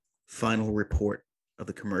Final report of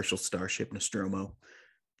the commercial starship Nostromo.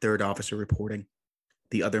 Third officer reporting.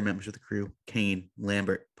 The other members of the crew, Kane,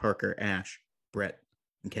 Lambert, Parker, Ash, Brett,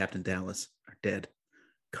 and Captain Dallas, are dead.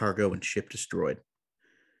 Cargo and ship destroyed.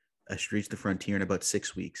 I should reach the frontier in about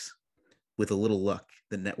 6 weeks. With a little luck,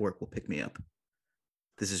 the network will pick me up.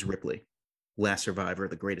 This is Ripley, last survivor of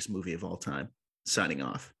the greatest movie of all time, signing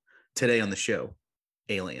off. Today on the show,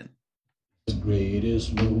 Alien. The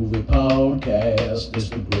greatest movie podcast. It's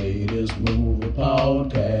the greatest movie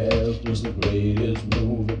podcast. It's the greatest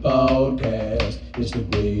movie podcast. It's the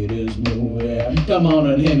greatest movie. Come on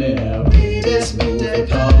and hear me now. Greatest movie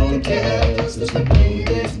podcast. It's the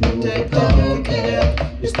greatest movie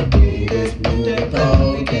podcast. It's the greatest movie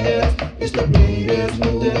podcast. It's the greatest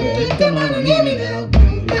movie. Come on and hear me now.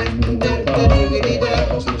 Greatest movie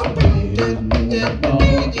podcast. It's the greatest movie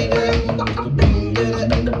podcast. It's the greatest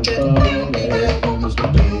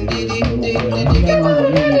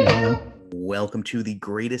Welcome to the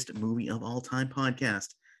greatest movie of all time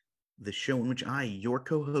podcast, the show in which I, your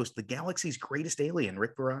co-host, the galaxy's greatest alien,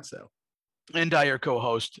 Rick Barrasso. And I, your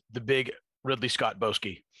co-host, the big Ridley Scott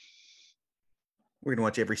Boski. We're going to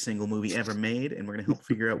watch every single movie ever made, and we're going to help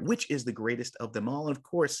figure out which is the greatest of them all. And of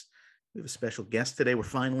course, we have a special guest today. We're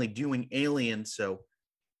finally doing Alien, so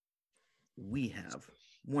we have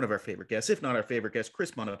one of our favorite guests, if not our favorite guest,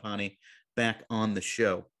 Chris Buonopane, back on the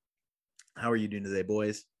show. How are you doing today,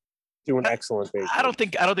 boys? Doing excellent. I don't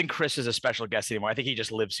think Chris is a special guest anymore. I think he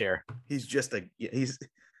just lives here. He's just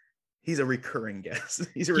he's a recurring guest.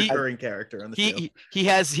 He's a recurring character on the show. He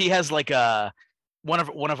has like a one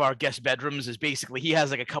of our guest bedrooms is basically he has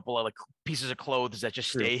like a couple of like pieces of clothes that just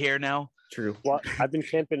stay here now. True. Well, I've been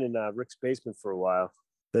camping in Rick's basement for a while.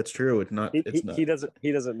 That's true. It's not. He doesn't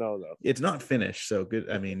know though. It's not finished, so good.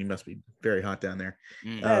 I mean, you must be very hot down there.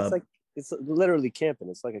 Yeah, it's literally camping.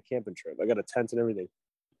 It's like a camping trip. I got a tent and everything.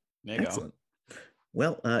 There you Excellent. Go.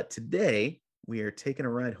 Well, today we are taking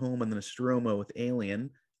a ride home on the Nostromo with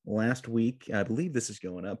Alien. Last week, I believe this is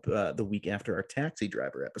going up the week after our Taxi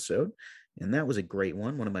Driver episode, and that was a great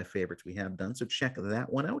one of my favorites we have done. So check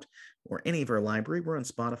that one out, or any of our library. We're on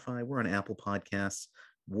Spotify, we're on Apple Podcasts,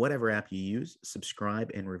 whatever app you use.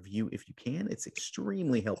 Subscribe and review if you can. It's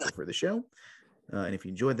extremely helpful for the show. And if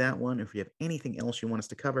you enjoyed that one, if you have anything else you want us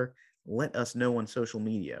to cover, let us know on social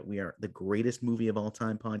media. We are the greatest movie of all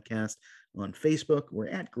time podcast on Facebook. We're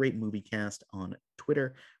at Great Movie Cast on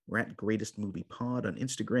Twitter. We're at Greatest Movie Pod on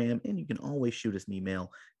Instagram. And you can always shoot us an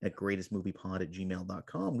email at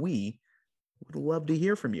greatestmoviepod@gmail.com. We would love to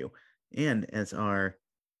hear from you. And as our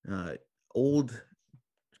old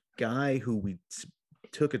guy who we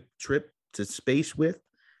took a trip to space with,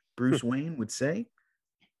 Bruce Wayne, would say,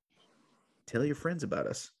 tell your friends about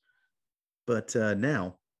us. But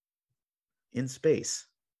now, in space,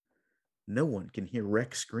 no one can hear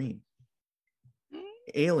Rex scream.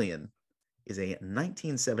 Alien is a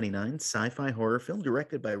 1979 sci-fi horror film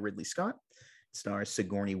directed by Ridley Scott. It stars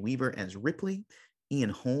Sigourney Weaver as Ripley, Ian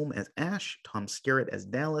Holm as Ash, Tom Skerritt as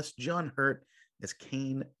Dallas, John Hurt as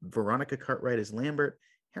Kane, Veronica Cartwright as Lambert,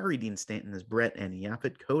 Harry Dean Stanton as Brett, and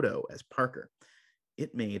Yaphet Kotto as Parker.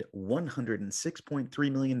 It made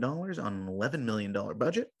 $106.3 million on an $11 million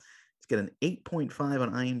budget. It's got an 8.5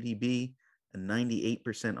 on IMDb, a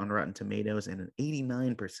 98% on Rotten Tomatoes, and an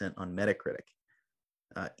 89% on Metacritic.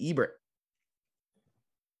 Ebert,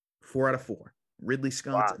 4 out of 4. Ridley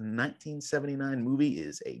Scott's 1979 movie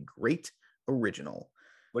is a great original.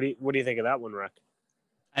 What do you think of that one, Rick?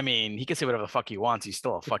 I mean, he can say whatever the fuck he wants. He's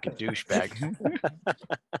still a fucking douchebag.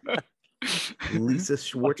 Lisa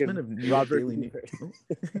Schwartzman of New York Daily News.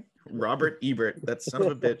 Robert Ebert, that son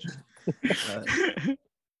of a bitch.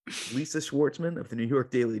 Lisa Schwartzman of the New York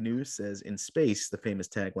Daily News says, in space, the famous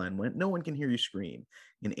tagline went, no one can hear you scream.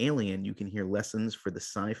 In Alien, you can hear lessons for the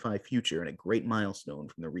sci-fi future and a great milestone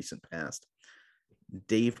from the recent past.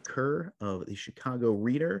 Dave Kerr of the Chicago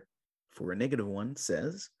Reader, for a -1,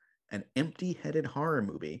 says, an empty-headed horror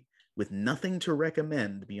movie with nothing to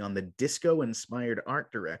recommend beyond the disco-inspired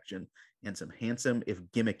art direction and some handsome, if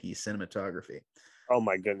gimmicky, cinematography. Oh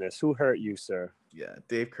my goodness, who hurt you, sir? Yeah,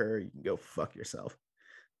 Dave Kerr, you can go fuck yourself.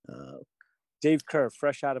 Dave Kerr,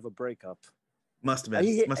 fresh out of a breakup. Must have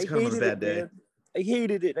been. Must have come on a bad day. Man. I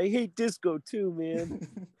hated it. I hate disco too, man.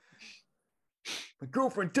 My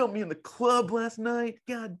girlfriend dumped me in the club last night.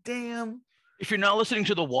 God damn. If you're not listening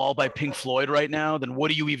to The Wall by Pink Floyd right now, then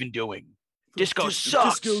what are you even doing? Disco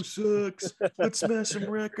sucks. Disco sucks. Let's smash some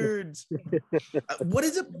records. What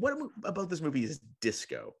is it? What about this movie is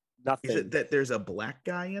disco? Nothing. Is it that there's a black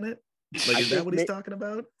guy in it? Like, is that what he's talking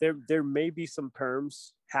about? There may be some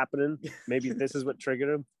perms happening. Maybe this is what triggered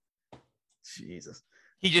him. Jesus.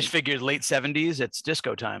 He just figured late 70s, it's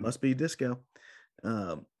disco time. Must be disco.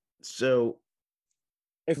 So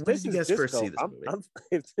If when this did is you guys disco, first see this movie?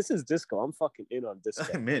 if this is disco, I'm fucking in on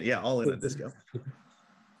disco. Man, yeah, all in on disco.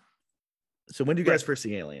 So when did you guys first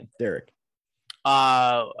see Alien, Derek?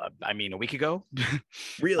 I mean, a week ago.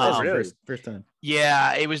 Really? Really? First time.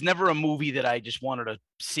 Yeah, it was never a movie that I just wanted to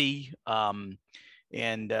see. And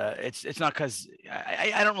it's not because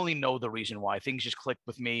I don't really know the reason why. Things just click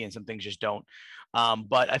with me and some things just don't.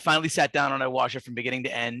 But I finally sat down and I watched it from beginning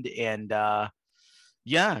to end. And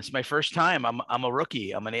yeah, it's my first time. I'm a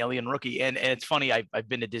rookie. I'm an Alien rookie. And it's funny, I've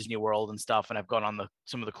been to Disney World and stuff, and I've gone on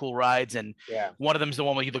some of the cool rides. And one of them is the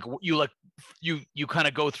one where you kind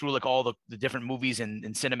of go through like all the different movies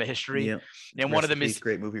in cinema history. Yeah. And one of them is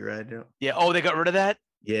great movie ride. Yeah. Yeah. Oh, they got rid of that?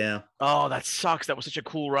 Yeah. Oh, that sucks. That was such a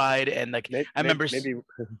cool ride. And like I remember maybe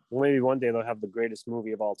one day they'll have the greatest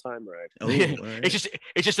movie of all time ride. Oh, right. It's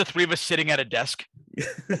just the three of us sitting at a desk.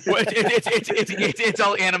 It's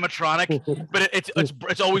all animatronic, but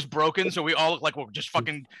it's always broken, so we all look like we're just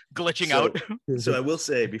fucking glitching out. So I will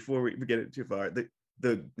say, before we get it too far,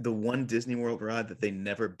 the one Disney World ride that they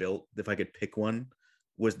never built, if I could pick one,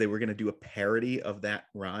 was they were going to do a parody of that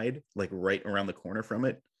ride, like right around the corner from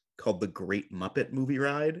it, called the Great Muppet Movie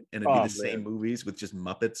Ride, and it'd be the same movies with just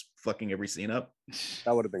Muppets fucking every scene up.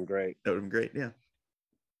 That would have been great. That would have been great, yeah.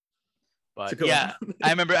 But yeah,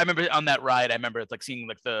 I remember on that ride, I remember like seeing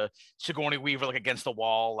like the Sigourney Weaver like against the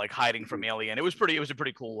wall, like hiding from Alien. It was a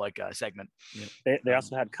pretty cool like segment. Yeah. They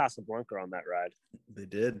also had Casablanca on that ride. They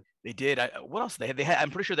did. What else they had?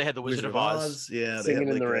 I'm pretty sure they had the Wizard of Oz. Yeah, Singing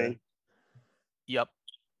in the Rain. Yep.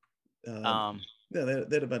 Yeah, they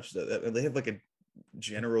had a bunch of that. They had like a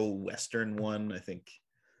general Western one. I think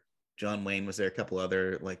John Wayne was there. A couple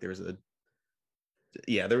other like there's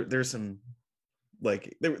some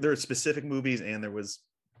like there were specific movies, and there was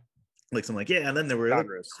like some like and then there were like,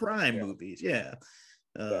 crime movies. Yeah.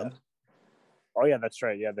 Oh yeah, that's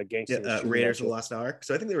right. Yeah, the gangsters. Raiders of the Lost Ark.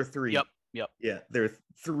 So I think there were three. Yep. Yeah, there were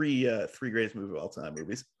three greatest movie of all time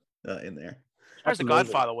movies in there. As The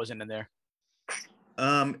Godfather wasn't in there.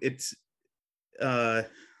 It's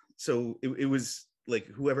so it was like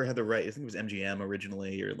whoever had the right. I think it was MGM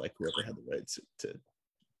originally, or like whoever had the rights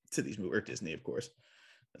to these movies, or Disney, of course.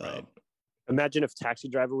 Right. Imagine if Taxi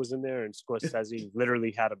Driver was in there and Scorsese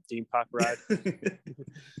literally had a theme park ride.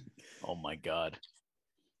 Oh my God.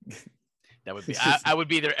 That would be I would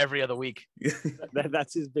be there every other week.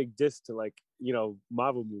 That's his big diss to like,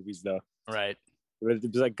 Marvel movies though. Right. It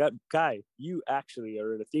was like, guy, you actually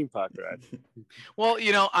are in a theme park ride. Well,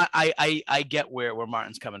 I get where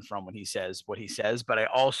Martin's coming from when he says what he says, but I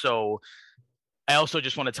also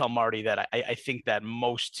just want to tell Marty that I think that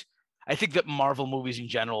Marvel movies in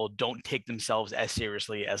general don't take themselves as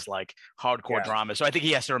seriously as like hardcore drama. So I think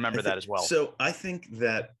he has to remember that as well. So I think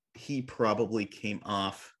that he probably came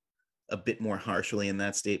off a bit more harshly in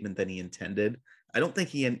that statement than he intended. I don't think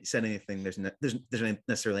he said anything. There's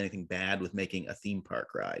necessarily anything bad with making a theme park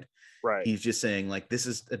ride. Right. He's just saying like, this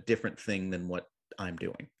is a different thing than what I'm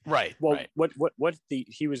doing. Right. Well, right.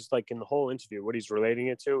 He was like in the whole interview, what he's relating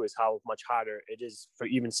it to is how much harder it is for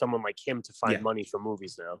even someone like him to find money for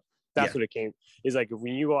movies now. That's what it came is like,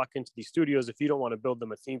 when you walk into these studios, if you don't want to build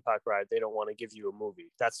them a theme park ride, they don't want to give you a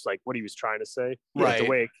movie. That's like what he was trying to say. Right.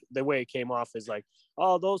 The way it came off is like,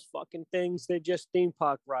 oh, those fucking things, they're just theme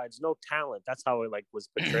park rides, no talent. That's how it like was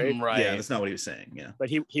portrayed. Right. Yeah, that's not what he was saying. Yeah. But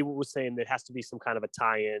he was saying there has to be some kind of a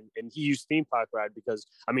tie-in, and he used theme park ride because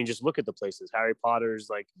I mean, just look at the places. Harry Potter's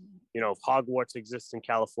like, Hogwarts exists in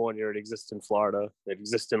California, it exists in Florida, it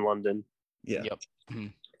exists in London. Yeah. Yep. Mm-hmm.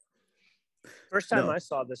 First time I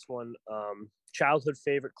saw this one, childhood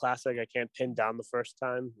favorite classic. I can't pin down the first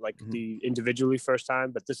time, like the individually first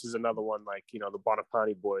time, but this is another one like, the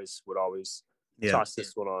Buonopane boys would always toss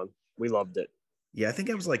this one on. We loved it. Yeah, I think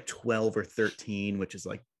I was like 12 or 13, which is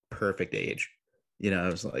like perfect age. I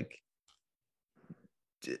was like,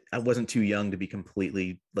 I wasn't too young to be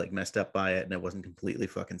completely like messed up by it, and I wasn't completely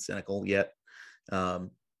fucking cynical yet. So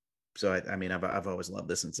I mean, I've always loved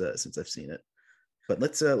this since I've seen it. But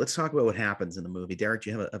let's talk about what happens in the movie. Derek,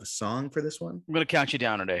 do you have a song for this one? I'm going to count you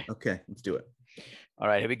down today. Okay, let's do it. All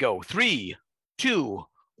right, here we go. 3, 2,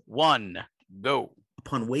 1, go.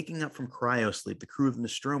 Upon waking up from cryosleep, the crew of the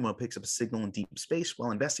Nostromo picks up a signal in deep space. While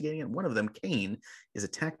investigating it, one of them, Kane, is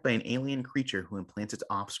attacked by an alien creature who implants its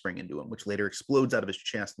offspring into him, which later explodes out of his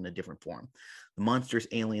chest in a different form. The monstrous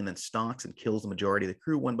alien then stalks and kills the majority of the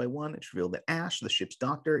crew one by one. It's revealed that Ash, the ship's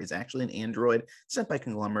doctor, is actually an android sent by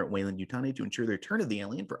conglomerate Weyland-Yutani to ensure the return of the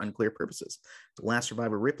alien for unclear purposes. The last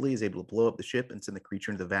survivor, Ripley, is able to blow up the ship and send the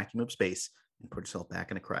creature into the vacuum of space and put herself back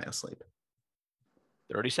in a cryosleep.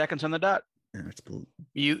 30 seconds on the dot.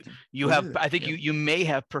 You have, I think you may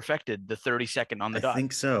have perfected the 30-second on the dot. I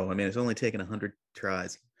think so. I mean, it's only taken 100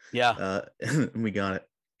 tries. Yeah. We got it.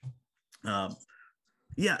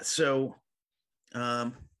 Yeah. So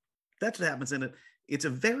that's what happens in it. It's a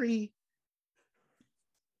very,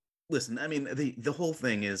 listen, I mean, the whole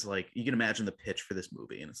thing is like, you can imagine the pitch for this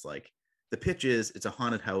movie, and it's like, the pitch is it's a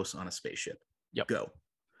haunted house on a spaceship. Yep. Go.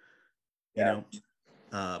 Yeah.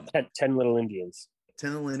 You know, 10 little Indians.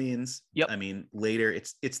 10 little Indians. Yep. I mean, later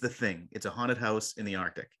it's the thing. It's a haunted house in the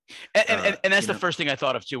Arctic. And that's the first thing I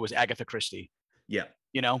thought of too, was Agatha Christie. Yeah.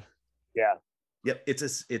 You know? Yeah. Yep.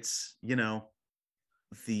 It's you know,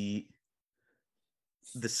 the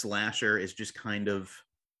slasher is just kind of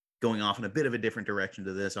going off in a bit of a different direction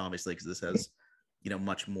to this, obviously, because this has, you know,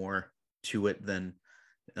 much more to it than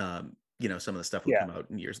you know, some of the stuff will come out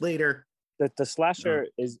years later. The slasher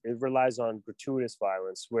it relies on gratuitous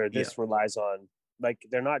violence, where this relies on, like,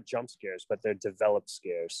 they're not jump scares, but they're developed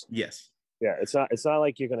scares. Yes. Yeah, it's not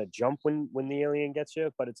like you're gonna jump when the alien gets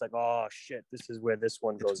you, but it's like, oh shit, this is where this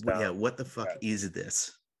one goes down. Yeah, what the fuck is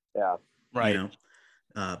this? Yeah, right. You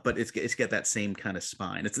know, but it's got that same kind of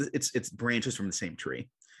spine. It's branches from the same tree,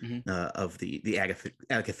 of the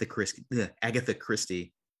Agatha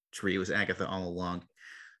Christie tree. It was Agatha all along.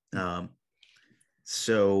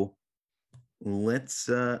 So let's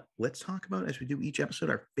talk about, as we do each episode,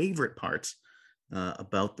 our favorite parts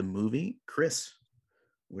about the movie. Chris,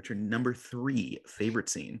 what's your number 3 favorite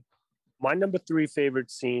scene? My number 3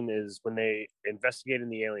 favorite scene is when they investigate in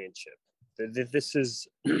the alien ship. This is,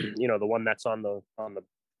 you know, the one that's on the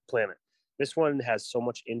planet. This one has so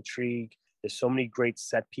much intrigue. There's so many great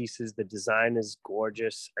set pieces. The design is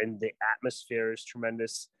gorgeous, and the atmosphere is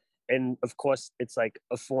tremendous. And of course, it's like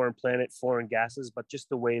a foreign planet, foreign gases, but just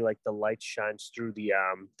the way like the light shines through the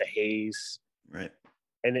haze. Right.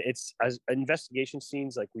 And it's, as investigation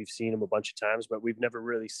scenes, like we've seen them a bunch of times, but we've never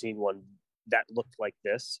really seen one that looked like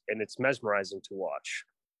this. And it's mesmerizing to watch.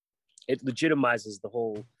 It legitimizes the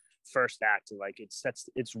whole first act. Like, it sets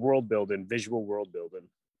its world building, visual world building.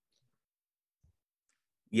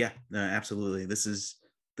 Yeah, absolutely. This is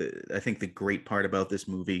I think the great part about this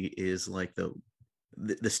movie is like the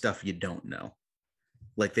stuff you don't know.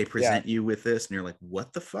 Like, they present you with this and you're like,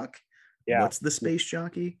 what the fuck? Yeah. What's the space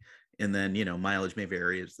jockey? And then, you know, mileage may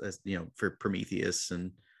vary as you know, for Prometheus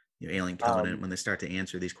and, you know, Alien Covenant, when they start to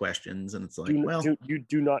answer these questions, and it's like, you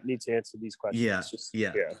do not need to answer these questions.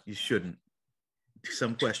 Yeah, you shouldn't.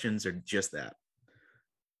 Some questions are just that.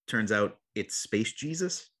 Turns out it's Space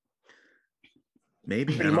Jesus.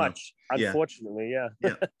 Maybe. Pretty much. Unfortunately, yeah.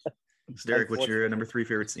 Derek, what's your number 3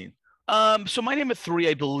 favorite scene? So my number 3,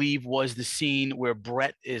 I believe, was the scene where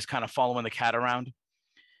Brett is kind of following the cat around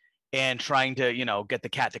and trying to, you know, get the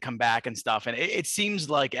cat to come back and stuff. And it seems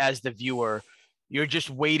like, as the viewer, you're just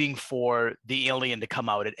waiting for the alien to come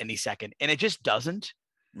out at any second, and it just doesn't.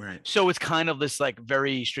 Right. So it's kind of this like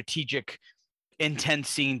very strategic, intense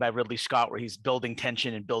scene by Ridley Scott, where he's building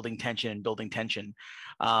tension and building tension and building tension.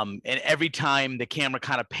 And every time the camera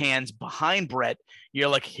kind of pans behind Brett, you're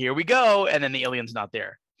like, here we go. And then the alien's not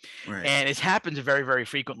there. Right. And it happens very, very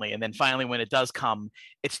frequently. And then finally, when it does come,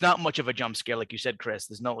 it's not much of a jump scare. Like you said, Chris,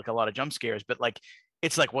 there's not like a lot of jump scares, but like,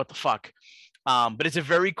 it's like, what the fuck? But it's a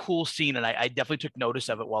very cool scene. And I definitely took notice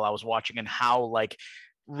of it while I was watching, and how like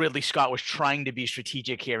Ridley Scott was trying to be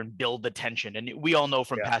strategic here and build the tension. And we all know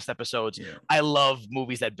from past episodes, I love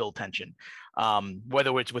movies that build tension,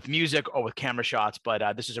 whether it's with music or with camera shots.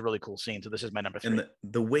 But this is a really cool scene. So this is my number 3. And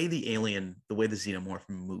the way the xenomorph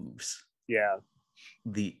moves. Yeah.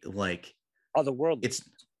 The like otherworldly.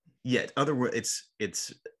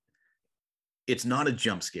 It's not a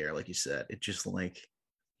jump scare, like you said. It just like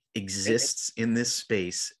exists in this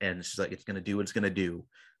space, and it's just like, it's gonna do what it's gonna do,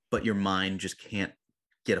 but your mind just can't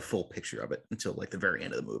get a full picture of it until like the very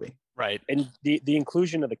end of the movie. Right. And the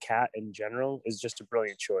inclusion of the cat in general is just a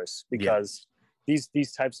brilliant choice, because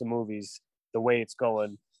these types of movies, the way it's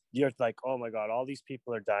going, you're like, oh my god, all these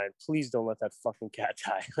people are dying. Please don't let that fucking cat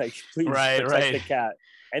die. Like, please protect the cat.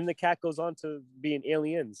 And the cat goes on to being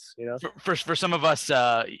aliens, you know. For some of us,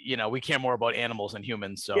 you know, we care more about animals than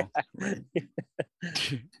humans. So,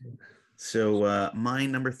 so my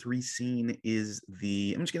number 3 scene is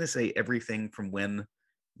I'm just gonna say everything from when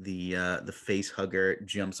the face hugger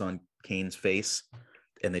jumps on Kane's face,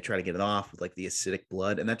 and they try to get it off with like the acidic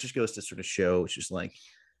blood, and that just goes to sort of show, it's just like,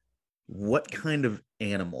 what kind of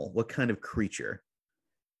animal, what kind of creature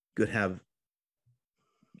could have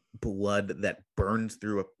blood that burns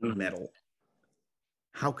through a metal?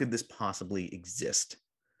 How could this possibly exist?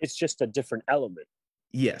 It's just a different element.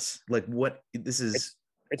 Yes. Like, what this is,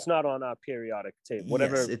 It's not on our periodic table.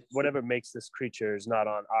 Whatever makes this creature is not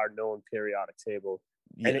on our known periodic table,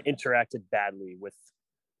 and it interacted badly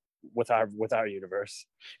with our universe.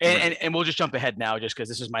 And we'll just jump ahead now, just because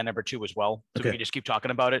this is my number 2 as well, so we can just keep talking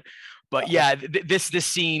about it. But yeah, this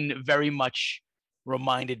scene very much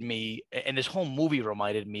reminded me, and this whole movie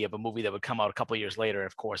reminded me of a movie that would come out a couple of years later,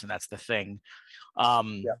 of course, and that's The Thing.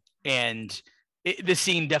 And this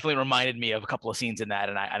scene definitely reminded me of a couple of scenes in that,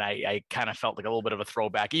 and I kind of felt like a little bit of a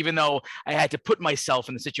throwback, even though I had to put myself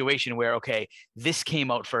in the situation where, okay, this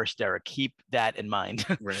came out first, Derek. Keep that in mind.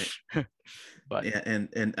 Right. But yeah,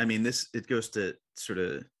 and I mean, it goes to sort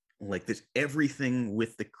of like this, everything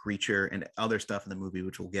with the creature and other stuff in the movie,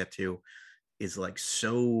 which we'll get to, is like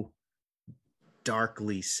so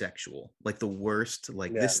darkly sexual, like the worst.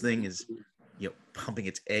 Like this thing is, pumping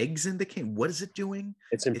its eggs into King. What is it doing?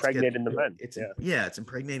 It's impregnating the men. It's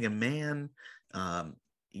impregnating a man. And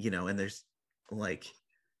there's like,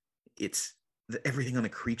 everything on the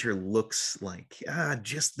creature looks like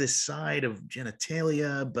just this side of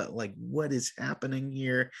genitalia, but like, what is happening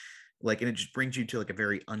here? Like, and it just brings you to like a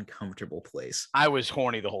very uncomfortable place. I was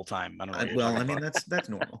horny the whole time. I don't know. Well, I mean, that's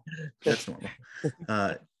normal. That's normal.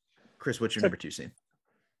 Chris, what's your number 2 scene?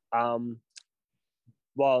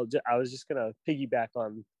 Well, I was just gonna piggyback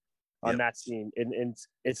on that scene, and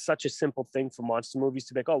it's such a simple thing for monster movies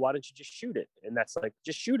to be like, oh, why don't you just shoot it? And that's like,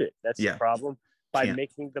 just shoot it. That's the problem. By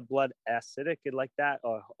making the blood acidic and like that,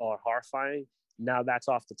 or horrifying, now that's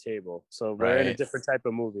off the table. So we're in a different type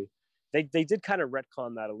of movie. They did kind of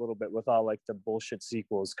retcon that a little bit with all like the bullshit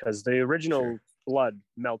sequels, because the original blood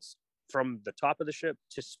melts from the top of the ship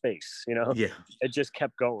to space. It just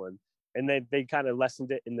kept going. And they kind of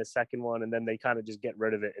lessened it in the second one, and then they kind of just get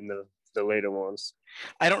rid of it in the later ones.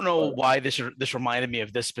 I don't know why this reminded me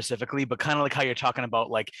of this specifically, but kind of like how you're talking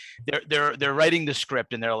about, like they're writing the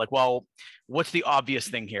script and they're like, well, what's the obvious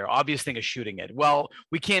thing here? Obvious thing is shooting it. Well,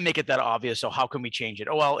 we can't make it that obvious, so how can we change it?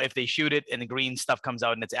 Oh, well, if they shoot it and the green stuff comes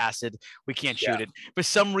out and it's acid, we can't shoot it. For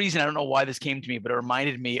some reason, I don't know why this came to me, but it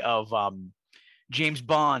reminded me of James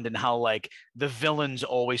Bond, and how like the villains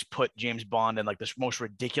always put James Bond in like this most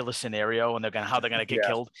ridiculous scenario, and how they're gonna get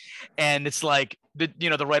killed. And it's like the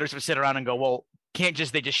writers would sit around and go, well, can't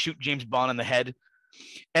they just shoot James Bond in the head?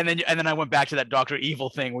 And then I went back to that Dr. Evil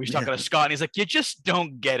thing where he's talking to Scott, and he's like, you just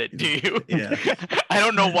don't get it, do you? I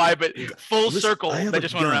don't know why, but circle. They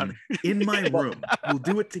just went around in my room. We'll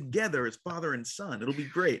do it together as father and son. It'll be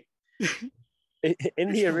great.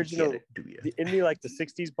 In the original, in the like the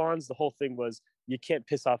 60s Bonds, the whole thing was you can't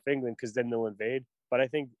piss off England because then they'll invade. But I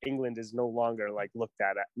think England is no longer like looked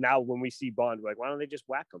at. Now when we see Bond, we're like, why don't they just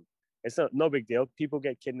whack them? It's no big deal. People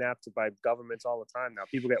get kidnapped by governments all the time now.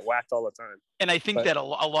 People get whacked all the time. And I think that a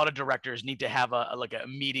lot of directors need to have a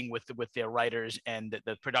meeting with their writers and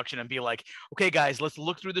the production and be like, okay, guys, let's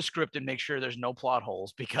look through the script and make sure there's no plot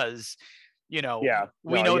holes, because we know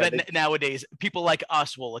that nowadays people like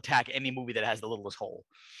us will attack any movie that has the littlest hole.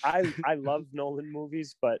 I love Nolan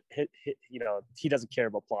movies, but he doesn't care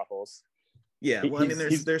about plot holes. Yeah, well, I mean,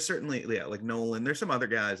 there's certainly like Nolan. There's some other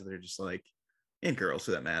guys that are just like, and girls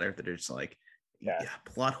for that matter, that are just like,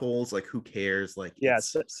 plot holes. Like, who cares? Like,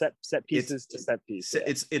 set pieces to set piece.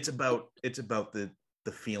 It's about the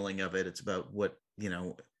feeling of it. It's about what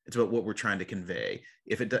It's about what we're trying to convey.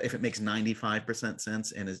 If it makes 95%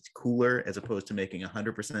 sense and is cooler as opposed to making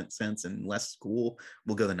 100% sense and less cool,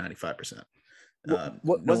 we'll go the 95%.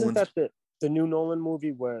 Wasn't that the new Nolan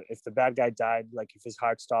movie where if the bad guy died, like if his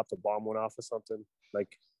heart stopped, the bomb went off or something? Like,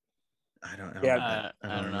 I don't know. I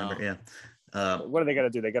don't remember. know. Yeah. What are they gonna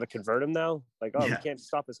do? They gotta convert him now? Like, we can't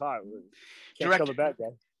stop his heart. Can't kill the bad guy.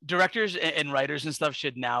 Directors and writers and stuff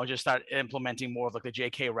should now just start implementing more of like the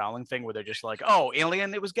J.K. Rowling thing, where they're just like, "Oh,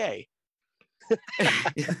 Alien, it was gay,"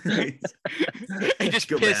 and just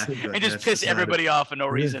piss everybody off for no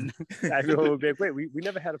reason. Everyone would be like, "Wait, we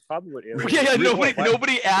never had a problem with Alien."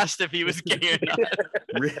 Nobody asked if he was gay or not.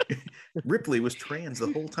 Ripley was trans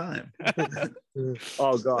the whole time.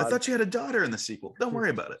 Oh God! I thought you had a daughter in the sequel. Don't worry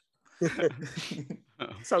about it.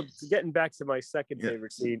 So getting back to my second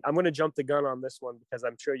favorite scene, I'm going to jump the gun on this one because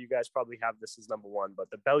I'm sure you guys probably have this as number one, but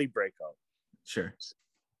the belly breakout. Sure.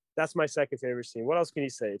 That's my second favorite scene. What else can you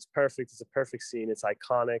say? It's perfect. It's a perfect scene. It's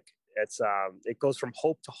iconic. It's it goes from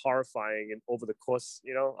hope to horrifying and over the course,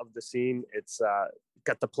 of the scene. It's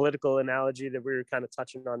got the political analogy that we were kind of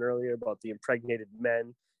touching on earlier about the impregnated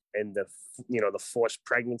men and the forced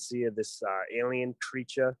pregnancy of this alien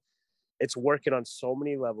creature. It's working on so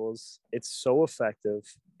many levels. It's so effective.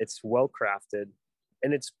 It's well crafted,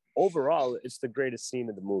 and it's overall the greatest scene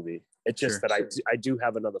in the movie. It's just that I do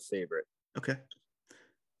have another favorite. Okay.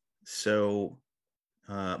 So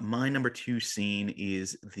My number 2 scene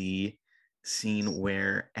is the scene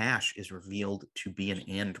where Ash is revealed to be an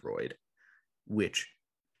android, which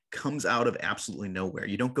comes out of absolutely nowhere.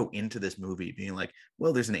 You don't go into this movie being like,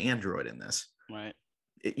 well, there's an android in this. Right.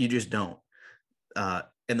 You just don't.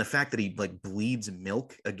 And the fact that he like bleeds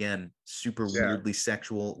milk, again, super weirdly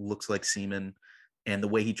sexual, looks like semen. And the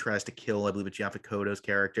way he tries to kill, I believe it's Yaphet Kotto's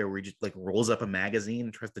character, where he just like rolls up a magazine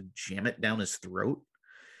and tries to jam it down his throat.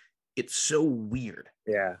 It's so weird.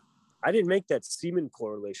 Yeah. I didn't make that semen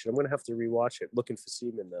correlation. I'm going to have to rewatch it. Looking for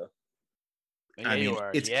semen, though. Yeah, you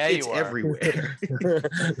are. It's you are. everywhere.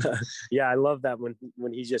 Yeah, I love that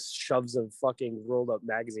when he just shoves a fucking rolled up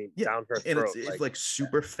magazine down her throat. And it's like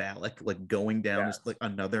super phallic, like going down his, like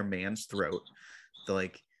another man's throat.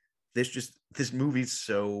 Like this movie's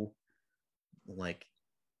so like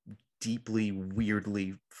deeply,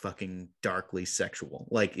 weirdly, fucking darkly sexual.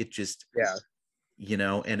 Like it just, you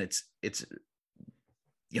know, and it's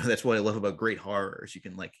you know, that's what I love about great horrors. You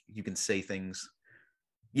can say things,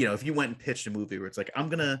 you know, if you went and pitched a movie where it's like, we're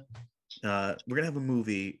gonna have a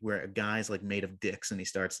movie where a guy's like made of dicks and he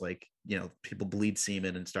starts like, you know, people bleed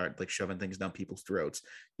semen and start like shoving things down people's throats,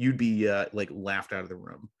 you'd be like laughed out of the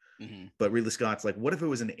room. Mm-hmm. But Ridley Scott's like, what if it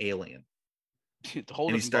was an alien? The whole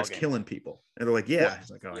and he starts killing people, and they're like, yeah. He's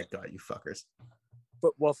like, oh my god, you fuckers.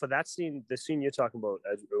 But well, for that scene, the scene you're talking about,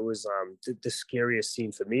 it was the scariest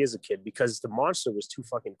scene for me as a kid, because the monster was too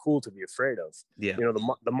fucking cool to be afraid of. Yeah, you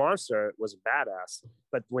know, the monster was badass,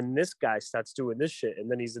 but when this guy starts doing this shit, and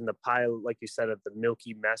then he's in the pile, like you said, of the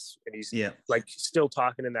milky mess, and he's like still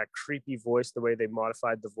talking in that creepy voice, the way they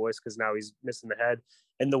modified the voice because now he's missing the head,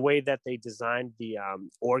 and the way that they designed the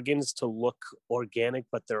organs to look organic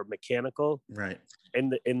but they're mechanical, right?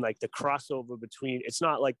 In like the crossover between, it's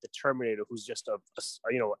not like the Terminator who's just a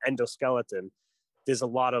you know, endoskeleton. There's a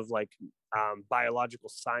lot of like biological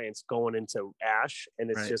science going into Ash, and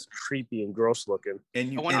it's just creepy and gross looking.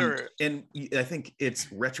 And I wonder, and I think it's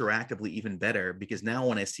retroactively even better, because now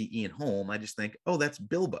when I see Ian Holm, I just think, oh, that's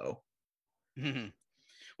Bilbo. Mm-hmm.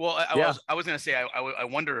 Well, I was gonna say, I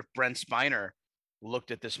wonder if Brent Spiner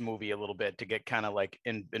looked at this movie a little bit to get kind of like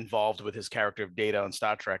involved with his character of Data on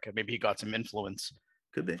Star Trek. Maybe he got some influence.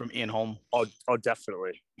 Could be from Ian Holm. Oh,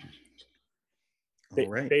 definitely.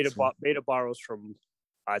 Right. Beta borrows from,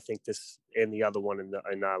 I think, this and the other one in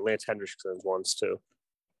Lance Henriksen's ones too.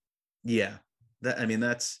 Yeah,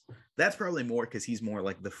 that's probably more because he's more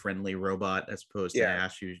like the friendly robot as opposed to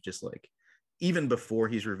Ash, who's just like, even before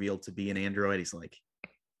he's revealed to be an android, he's like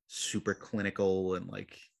super clinical and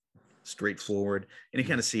like straightforward, and you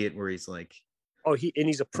kind of see it where he's like,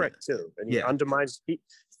 he's a prick too, and he undermines.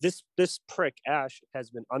 This prick Ash has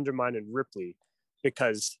been undermining Ripley,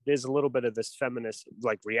 because there's a little bit of this feminist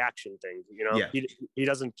like reaction thing, you know. He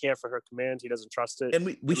doesn't care for her command, he doesn't trust it,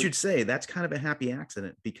 and we should say that's kind of a happy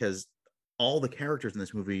accident, because all the characters in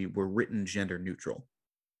this movie were written gender neutral.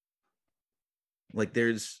 Like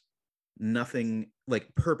there's nothing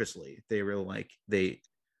like purposely, they were like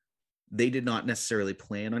they did not necessarily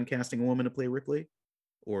plan on casting a woman to play Ripley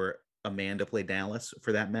or a man to play Dallas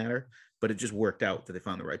for that matter, but it just worked out that they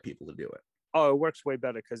found the right people to do it. Oh, it works way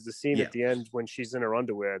better, because the scene at the end when she's in her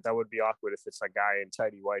underwear, that would be awkward if it's a guy in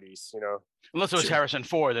tighty whities, you know. Unless it was Harrison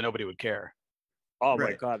Ford, then nobody would care. Oh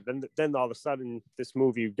my god! Then all of a sudden, this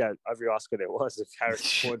movie got every Oscar there was if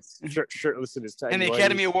Harrison Ford's shirtless in his tighty. And the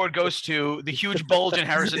Academy Award goes to the huge bulge in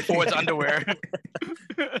Harrison Ford's underwear.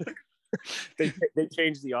 They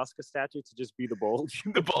changed the Oscar statue to just be the bulge.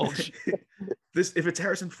 The bulge. If it's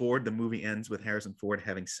Harrison Ford, the movie ends with Harrison Ford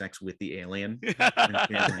having sex with the alien.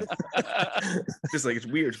 Just like, it's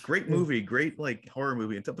weird. It's great movie, great like horror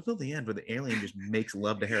movie until the end, where the alien just makes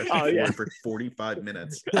love to Harrison Ford for 45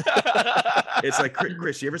 minutes. It's like,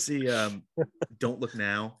 Chris, you ever see Don't Look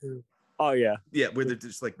Now? Oh yeah, where they're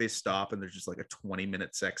just like, they stop and there's just like a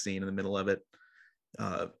 20-minute sex scene in the middle of it.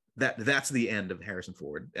 That's the end of Harrison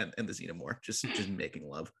Ford and the Xenomorph, just making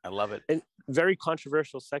love. I love it. And very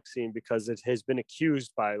controversial sex scene, because it has been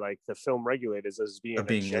accused by like the film regulators as being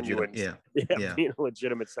genuine, being a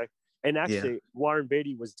legitimate sex. And actually, Warren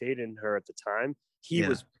Beatty was dating her at the time. He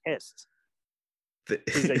was pissed.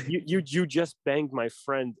 He's like, you just banged my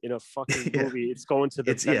friend in a fucking movie. It's going to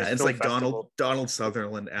the it's like Donald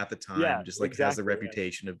Sutherland at the time, just like has the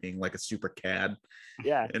reputation of being like a super cad.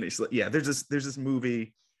 Yeah, and it's like, there's this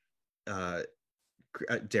movie.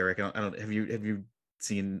 Derek, I don't have you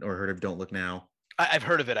seen or heard of Don't Look Now? I've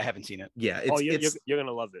heard of it. I haven't seen it. Yeah, you're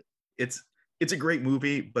gonna love it. It's a great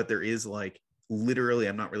movie, but there is like literally,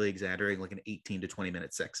 I'm not really exaggerating, like an 18 to 20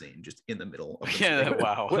 minute sex scene just in the middle of the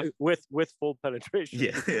wow. with full penetration.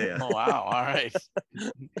 Yeah. Oh wow. All right.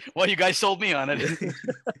 Well, you guys sold me on it.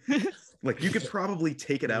 Like, you could probably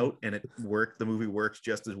take it out and the movie works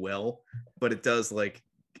just as well, but it does, like,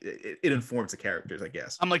 it informs the characters, I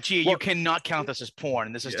guess. I'm like, gee, you cannot count this as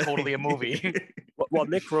porn. This is totally a movie. Well,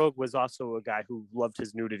 Nick Rogue was also a guy who loved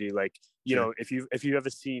his nudity. Like, you know, if you ever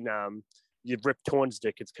seen you've ripped Torn's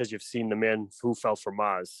dick, it's because you've seen The Man Who Fell from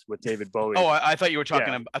Mars with David Bowie. Oh, I thought you were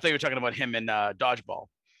talking. I thought you were talking about him in Dodgeball.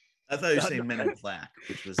 I thought you were saying Men in Black,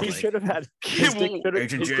 which was he like, should have had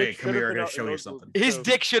Agent J, come here, I gotta show you something. His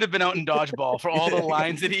dick should have been out in Dodgeball for all the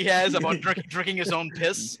lines that he has about drinking his own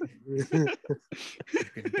piss. You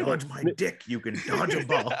can dodge my dick, you can dodge a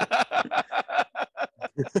ball.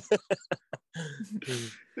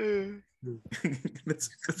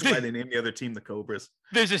 That's why they named the other team the Cobras.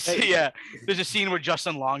 There's a scene where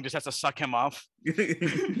Justin Long just has to suck him off. I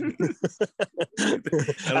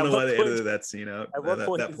don't know why they edited that scene out. At what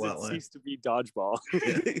point that does plot it line. cease to be dodgeball?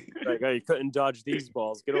 Like, oh, you couldn't dodge these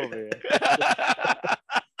balls. Get over here.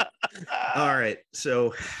 All right,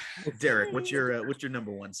 so Derek, what's your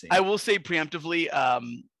number one scene? I will say preemptively,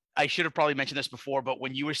 I should have probably mentioned this before, but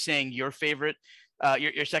when you were saying your favorite,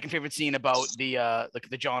 your second favorite scene about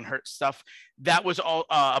the John Hurt stuff, that was all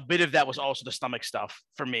a bit of that was also the stomach stuff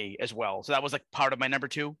for me as well. So that was like part of my number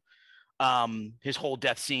two. His whole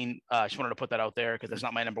death scene. Just wanted to put that out there because that's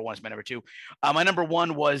not my number one. It's my number two. My number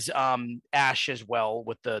one was Ash as well,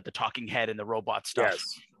 with the talking head and the robot stuff.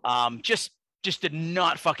 Yes. Just did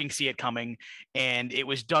not fucking see it coming, and it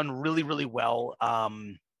was done really, really well.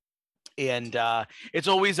 And it's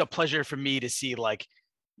always a pleasure for me to see, like,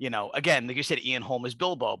 you know, again, like you said, Ian Holm is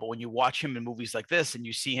Bilbo, but when you watch him in movies like this and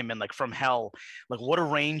you see him in like From Hell, like what a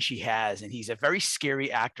range he has. And he's a very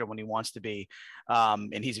scary actor when he wants to be.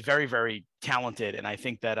 And he's very, very talented. And I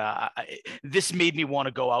think that this made me want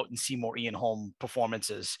to go out and see more Ian Holm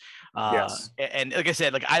performances. Yes. And like I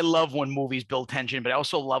said, like I love when movies build tension, but I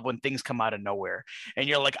also love when things come out of nowhere. And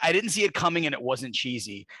you're like, I didn't see it coming and it wasn't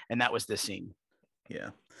cheesy. And that was this scene. Yeah.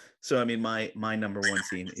 So I mean, my number one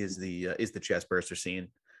scene is the chest burster scene.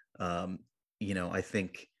 You know, I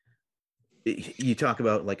think you talk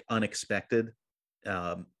about like unexpected.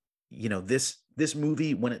 You know, this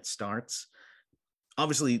movie, when it starts,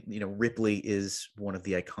 obviously, you know, Ripley is one of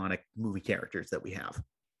the iconic movie characters that we have,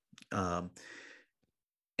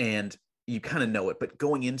 and you kind of know it. But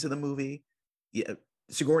going into the movie, yeah,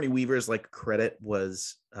 Sigourney Weaver's like credit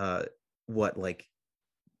was like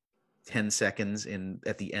 10 seconds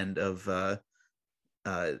at the end of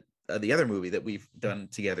the other movie that we've done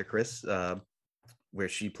together, Chris, where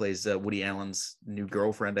she plays Woody Allen's new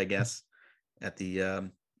girlfriend, I guess, at the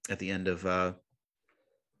end of I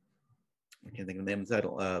can't think of the name of the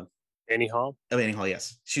title. Annie Hall. Oh, Annie Hall.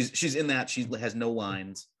 Yes, she's in that. She has no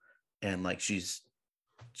lines, and like she's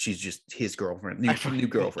just his girlfriend, new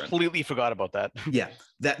girlfriend. Completely forgot about that. Yeah,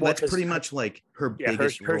 that's pretty much like her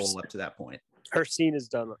biggest role up to that point. Her scene is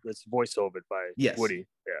done. It's voiceover by Woody.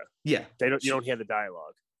 Yeah. You don't hear the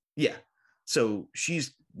dialogue. Yeah. So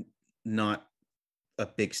she's not a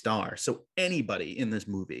big star. So anybody in this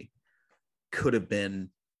movie could have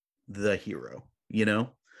been the hero, you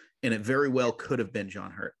know, and it very well could have been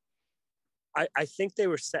John Hurt. I think they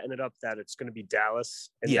were setting it up that it's going to be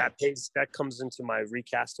Dallas, and that comes into my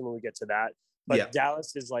recasting when we get to that. But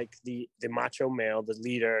Dallas is like the macho male, the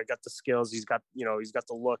leader, got the skills. He's got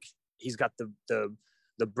the look. He's got the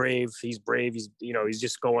brave. He's brave. He's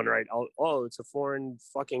just going right. Oh, it's a foreign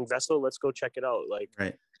fucking vessel. Let's go check it out. Like,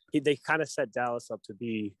 right. They kind of set Dallas up to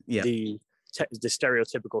be the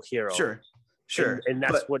stereotypical hero. Sure. And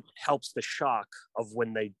that's what helps the shock of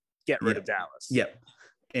when they get rid of Dallas. Yeah.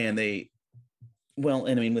 And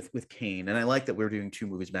and I mean, with Kane, and I like that we're doing two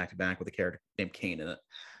movies back to back with a character named Kane in it.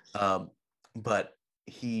 But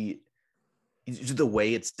the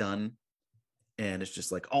way it's done, and it's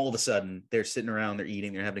just like all of a sudden they're sitting around, they're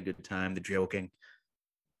eating, they're having a good time, they're joking.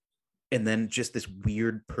 And then just this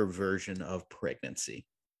weird perversion of pregnancy.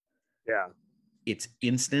 Yeah. It's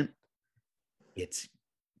instant, it's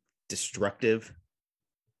destructive,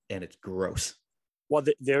 and it's gross. Well,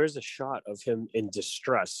 there is a shot of him in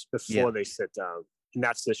distress before they sit down. And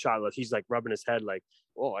that's the shot of he's like rubbing his head like,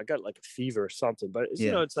 oh, I got like a fever or something. But, you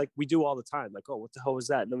know, it's like we do all the time. Like, oh, what the hell was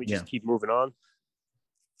that? And then we just keep moving on.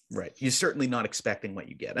 Right. You're certainly not expecting what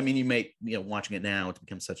you get. I mean, you may, watching it now, it's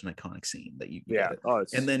become such an iconic scene that you get it.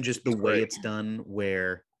 And then just the way it's done,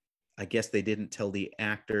 where I guess they didn't tell the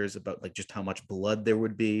actors about like just how much blood there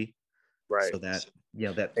would be. Right. So that,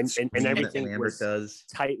 that and everything that was does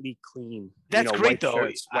tightly clean. That's great though.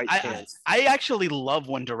 Shirts, I actually love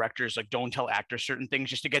when directors like don't tell actors certain things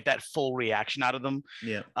just to get that full reaction out of them.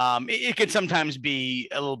 Yeah. It can sometimes be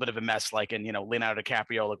a little bit of a mess, like in, Leonardo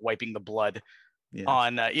DiCaprio, like wiping the blood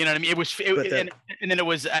on, you know what I mean? And then it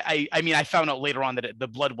was, I mean, I found out later on that the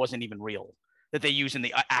blood wasn't even real, that they use in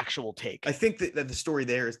the actual take. I think that the story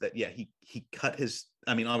there is that, he cut his,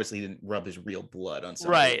 I mean, obviously he didn't rub his real blood on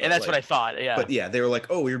somebody. Right. And that's what I thought. Yeah. But yeah, they were like,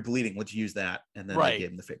 oh, you're bleeding, let's use that. And then they gave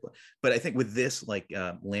him the fake blood. But I think with this, like,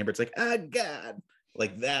 Lambert's like, oh God,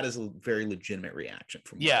 like that is a very legitimate reaction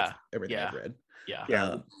from everything I've read.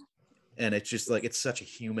 Yeah. And it's just like, it's such a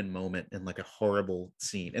human moment and like a horrible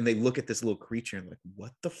scene. And they look at this little creature and like,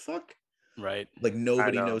 what the fuck? Right. Like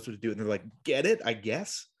nobody knows what to do. And they're like, get it, I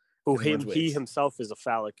guess. He himself is a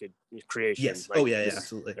phallic creation. Yes. Like,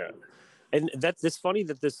 absolutely. Yeah. And it's funny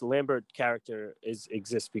that this Lambert character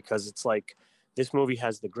exists, because it's like this movie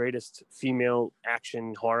has the greatest female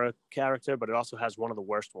action horror character, but it also has one of the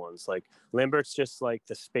worst ones. Like Lambert's just like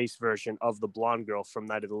the space version of the blonde girl from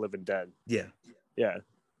Night of the Living Dead. Yeah. Yeah.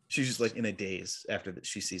 She's just like in a daze after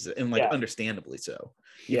she sees it, and like understandably so,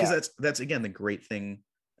 because that's again the great thing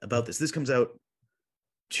about this. This comes out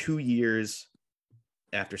 2 years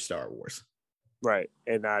after Star Wars, right?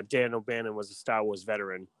 And Dan O'Bannon was a Star Wars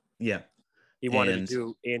veteran. Yeah, he wanted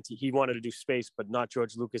to do space, but not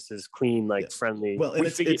George Lucas's clean, like friendly. Well, and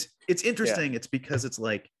it's interesting. It's because it's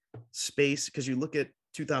like space, because you look at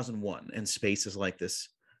 2001, and space is like this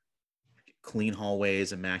clean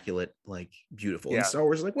hallways, immaculate, like beautiful. And Star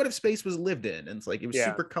Wars is like, what if space was lived in? And it's like, it was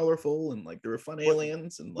super colorful, and like there were fun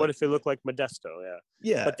aliens, and like, what if it looked like Modesto?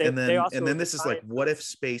 But and then this is like, what if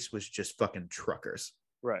space was just fucking truckers?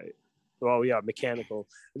 Right. Well, mechanical.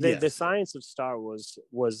 The science of Star Wars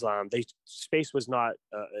was space was not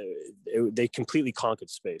they completely conquered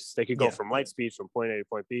space. They could go from light speed from point A to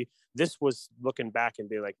point B. This was looking back and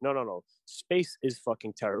be like, no, space is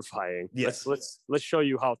fucking terrifying. Yes. Let's show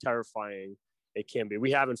you how terrifying it can be.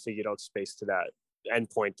 We haven't figured out space to that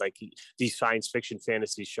endpoint like these science fiction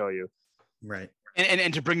fantasies show you. Right.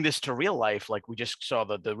 And to bring this to real life, like we just saw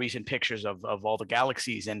the recent pictures of all the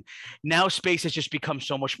galaxies, and now space has just become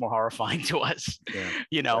so much more horrifying to us.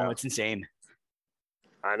 It's insane.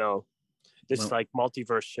 I know. This like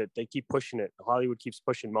multiverse shit. They keep pushing it. Hollywood keeps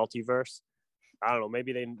pushing multiverse. I don't know.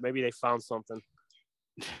 Maybe they found something.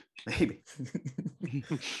 Maybe.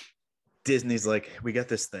 Disney's like, we got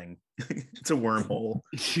this thing. It's a wormhole.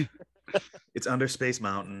 It's under Space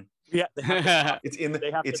Mountain. Yeah, they have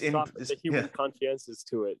to soften the human consciences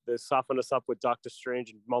to it. They soften us up with Doctor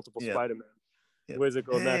Strange and multiple Spider-Man. Yeah. Where's it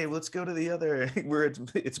go next? Hey, let's go to the other where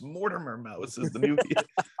it's Mortimer Mouse is the new.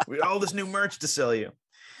 We got all this new merch to sell you.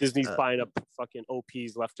 Disney's buying up fucking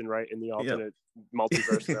OPs left and right in the alternate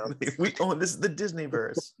multiverse now. This is the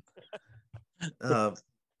Disneyverse.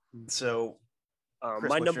 So, Chris,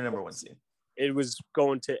 what's your number one scene? It was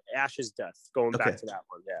going to Ash's death. Going back to that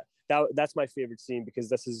one, that's my favorite scene, because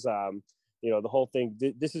this is the whole thing.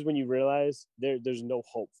 This is when you realize there's no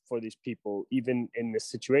hope for these people, even in this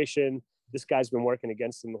situation. This guy's been working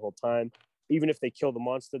against them the whole time. Even if they kill the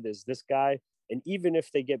monster, there's this guy. And even if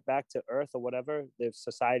they get back to Earth or whatever, the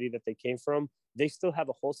society that they came from, they still have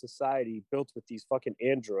a whole society built with these fucking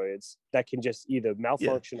androids that can just either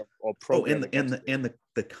malfunction or program. And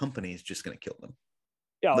the company is just going to kill them.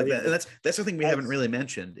 Yeah, and that's the thing we haven't really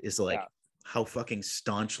mentioned is like how fucking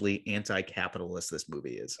staunchly anti-capitalist this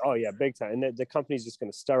movie is. Oh yeah, big time. And the company's just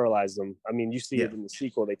going to sterilize them. I mean, you see it in the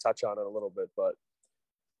sequel; they touch on it a little bit, but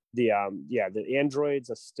the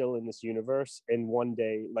androids are still in this universe, and one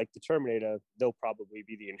day, like the Terminator, they'll probably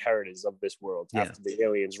be the inheritors of this world after the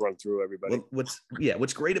aliens run through everybody. Well,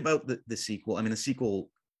 what's great about the sequel? I mean, the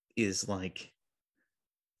sequel is like,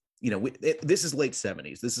 this is late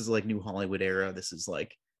 70s. This is like new Hollywood era. This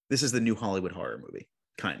is the new Hollywood horror movie,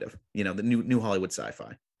 kind of, the new Hollywood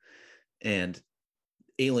sci-fi. And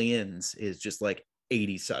Aliens is just like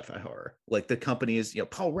 80s sci-fi horror. Like the company is,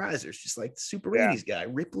 Paul Reiser's just like super 80s guy.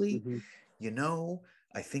 Ripley,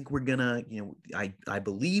 I think we're gonna, I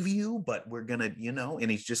believe you, but we're gonna,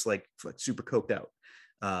 and he's just like super coked out.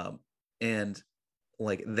 And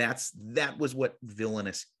like that was what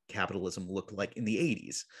villainous capitalism looked like in the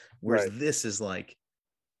 80s, whereas this is like,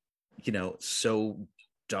 so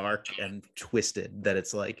dark and twisted that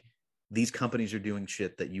it's like these companies are doing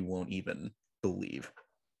shit that you won't even believe.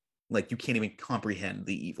 Like you can't even comprehend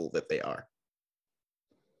the evil that they are.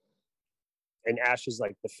 And Ash is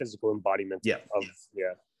like the physical embodiment of.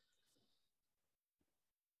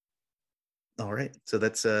 All right, so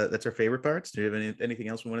that's our favorite parts. Do you have anything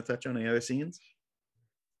else we want to touch on? Any other scenes?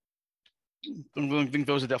 I think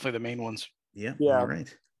those are definitely the main ones. Yeah. All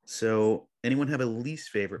right. So anyone have a least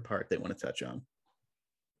favorite part they want to touch on?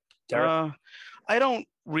 I don't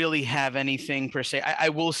really have anything per se. I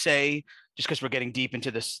will say, just because we're getting deep into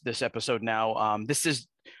this episode now, this is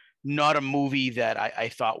not a movie that I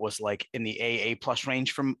thought was like in the AA plus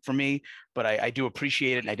range for me, but I do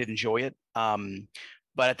appreciate it and I did enjoy it.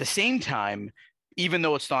 But at the same time, even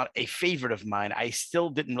though it's not a favorite of mine, I still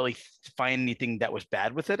didn't really find anything that was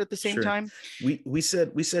bad with it at the same time. We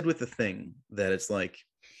said with The Thing that it's like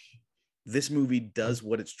this movie does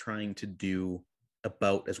what it's trying to do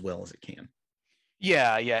about as well as it can.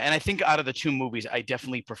 Yeah. And I think out of the two movies, I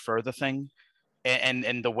definitely prefer The Thing.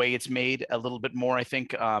 And the way it's made a little bit more, I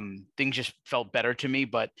think things just felt better to me.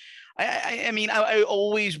 But I mean, I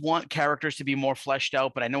always want characters to be more fleshed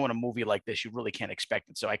out, but I know in a movie like this, you really can't expect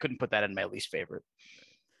it. So I couldn't put that in my least favorite.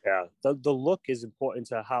 Yeah, the look is important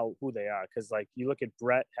to who they are, because like you look at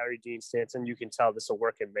Brett, Harry Dean Stanton, you can tell this is a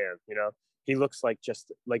working man. You know, he looks like,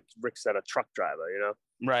 just like Rick said, a truck driver. You know,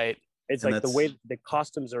 right. It's and like the way the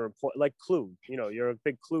costumes are important. Like Clue, you know, you're a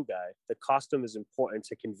big Clue guy. The costume is important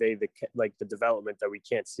to convey the development that we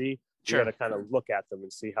can't see. Sure. You got to kind of look at them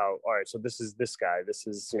and see how. All right, so this is this guy. This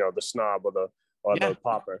is, you know, the snob or the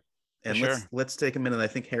popper. And let's take a minute. I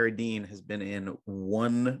think Harry Dean has been in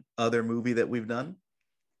one other movie that we've done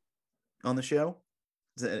on the show.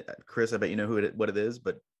 Chris, I bet you know what it is,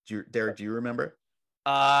 but Derek, do you remember?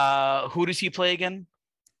 Who does he play again?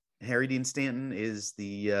 Harry Dean Stanton is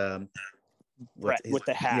the Brett with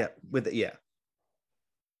the hat. He chases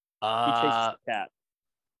the cat.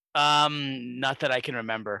 Not that I can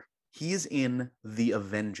remember. He is in The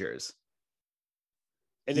Avengers.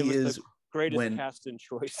 And it was the greatest casting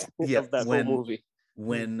choice of that whole movie.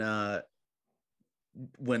 When the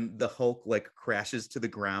Hulk like crashes to the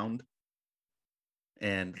ground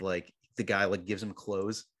and like the guy like gives him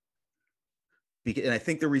clothes. And I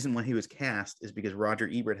think the reason why he was cast is because Roger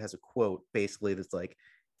Ebert has a quote basically that's like,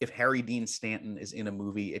 if Harry Dean Stanton is in a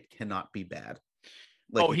movie, it cannot be bad.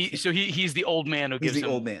 Like, he's the old man who gives him.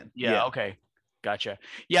 Old man. Yeah. Okay. Gotcha.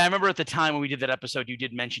 Yeah. I remember at the time when we did that episode, you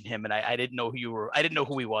did mention him and I didn't know who you were. I didn't know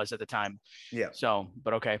who he was at the time. Yeah. So,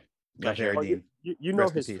 but okay. Gotcha. Harry Dean. You know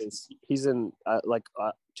his face. He's in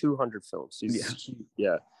 200 films. He's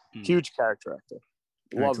huge character actor.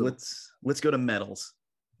 Right, so let's go to medals.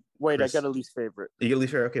 Wait, Chris. I got a least favorite. You got a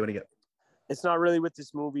least favorite? Okay, what do you got? It's not really with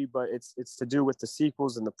this movie, but it's to do with the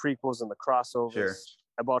sequels and the prequels and the crossovers. Sure.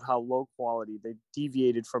 About how low quality they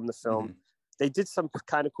deviated from the film. Mm-hmm. They did some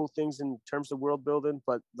kind of cool things in terms of world building,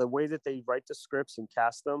 but the way that they write the scripts and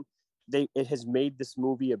cast them, it has made this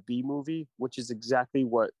movie a B movie, which is exactly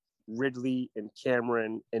what Ridley and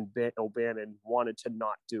Cameron and O'Bannon wanted to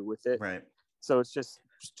not do with it. Right. So it's just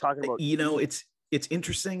talking about. You know, it's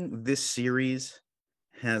interesting. This series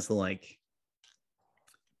has like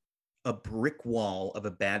a brick wall of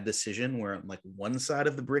a bad decision where on like one side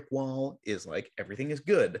of the brick wall is like everything is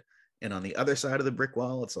good, and on the other side of the brick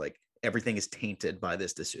wall it's like everything is tainted by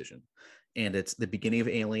this decision. And it's the beginning of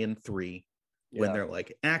Alien 3 when they're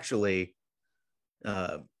like, actually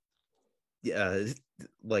like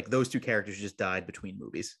those two characters just died between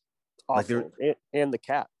movies. Awful. Like and the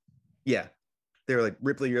cat. Yeah. They're like,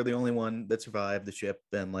 Ripley, you're the only one that survived the ship,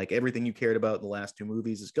 and like everything you cared about in the last two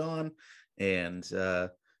movies is gone. And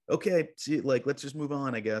okay, see, like let's just move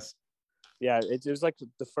on, I guess. Yeah, it was like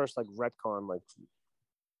the first like retcon, like.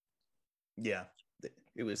 Yeah,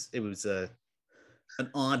 it was an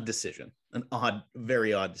odd decision,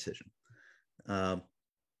 very odd decision. And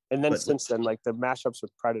then since then, like the mashups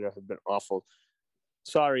with Predator have been awful.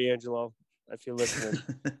 Sorry, Angelo, if you're listening.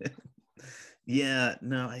 Yeah,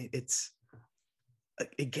 no, it's.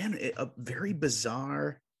 Again, a very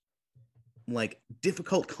bizarre, like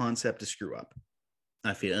difficult concept to screw up.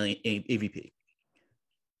 I feel AVP,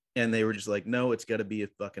 and they were just like, no, it's got to be a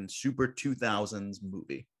fucking super 2000s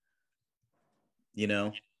movie. You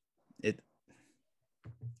know, it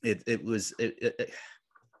was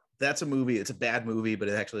that's a movie. It's a bad movie, but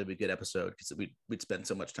it actually would be a good episode because we'd spend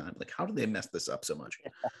so much time. Like, how do they mess this up so much?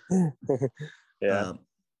 Yeah.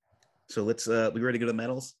 So let's. We ready to go to the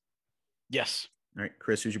medals? Yes. All right,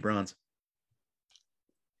 Chris, who's your bronze?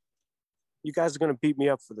 You guys are going to beat me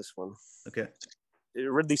up for this one. Okay.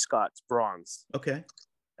 Ridley Scott's bronze. Okay.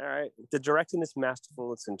 All right. The directing is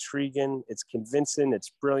masterful. It's intriguing. It's convincing.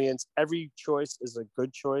 It's brilliant. Every choice is a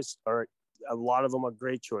good choice, or a lot of them are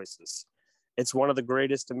great choices. It's one of the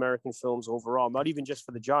greatest American films overall, not even just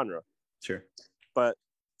for the genre. Sure. But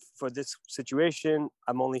for this situation,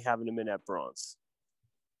 I'm only having him in at bronze.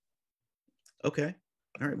 Okay.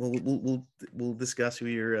 All right. Well, we'll discuss who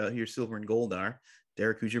your silver and gold are.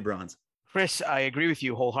 Derek, who's your bronze? Chris, I agree with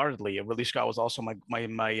you wholeheartedly. Ridley Scott was also my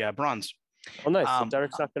bronze. Oh, nice. So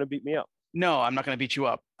Derek's not going to beat me up. No, I'm not going to beat you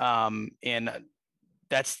up. And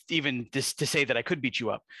that's even this to say that I could beat you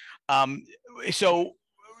up. So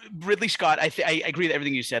Ridley Scott, I agree with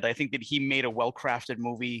everything you said. I think that he made a well-crafted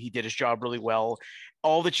movie. He did his job really well.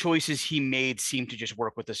 All the choices he made seemed to just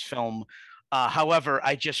work with this film. However,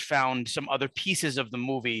 I just found some other pieces of the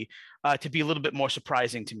movie to be a little bit more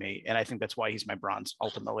surprising to me, and I think that's why he's my bronze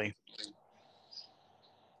ultimately.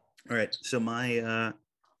 All right, so my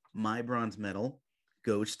bronze medal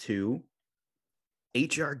goes to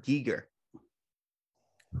H.R. Giger,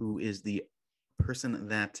 who is the person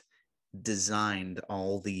that designed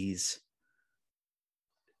all these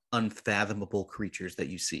unfathomable creatures that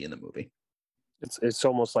you see in the movie. It's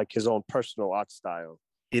almost like his own personal art style.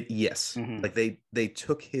 Yes. Mm-hmm. Like they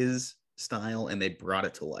took his style and they brought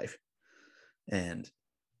it to life. And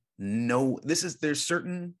there's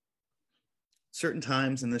certain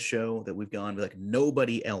times in this show that we've gone like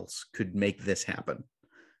nobody else could make this happen.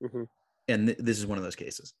 Mm-hmm. And this is one of those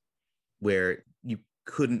cases where you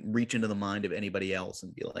couldn't reach into the mind of anybody else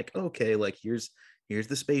and be like, okay, like here's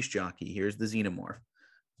the space jockey, here's the xenomorph.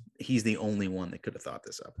 He's the only one that could have thought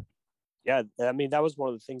this up. Yeah, I mean, that was one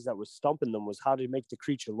of the things that was stumping them, was how to make the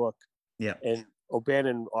creature look. Yeah. And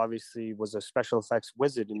O'Bannon obviously was a special effects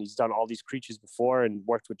wizard, and he's done all these creatures before and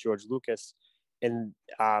worked with George Lucas. And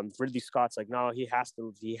Ridley Scott's like, no, he has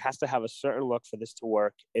to have a certain look for this to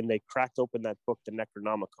work. And they cracked open that book, the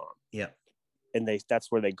Necronomicon. Yeah. And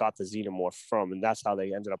that's where they got the xenomorph from, and that's how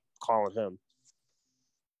they ended up calling him.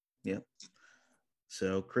 Yeah.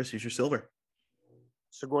 So, Chris, who's your silver?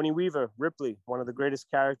 Sigourney Weaver, Ripley, one of the greatest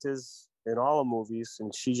characters in all the movies,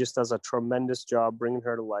 and she just does a tremendous job bringing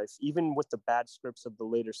her to life. Even with the bad scripts of the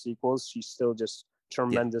later sequels, she's still just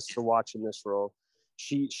tremendous to watch in this role.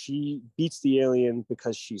 She beats the alien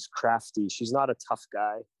because she's crafty. She's not a tough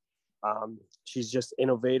guy. She's just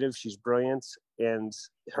innovative. She's brilliant, and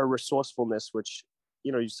her resourcefulness, which,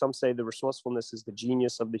 some say the resourcefulness is the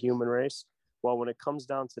genius of the human race. Well, when it comes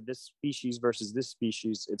down to this species versus this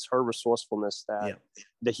species, it's her resourcefulness that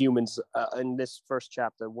the humans in this first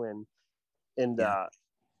chapter win. And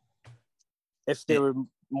if there were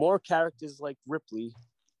more characters like Ripley,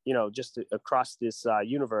 just across this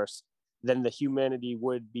universe, then the humanity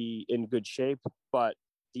would be in good shape. But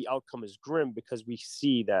the outcome is grim because we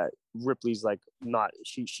see that Ripley's like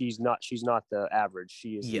she's not the average. She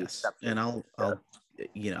is. Yes, and I'll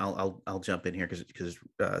jump in here because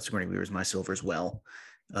Sigourney Weaver is my silver as well.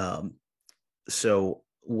 So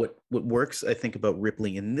what works, I think, about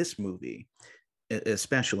Ripley in this movie,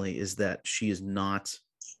 especially, is that she is not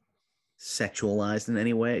sexualized in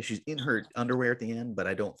any way. She's in her underwear at the end, but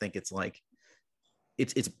I don't think it's like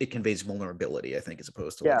it conveys vulnerability, I think, as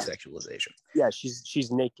opposed to like sexualization. Yeah, she's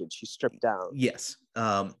naked. She's stripped down. Yes.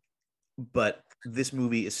 But this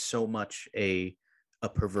movie is so much a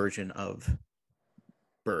perversion of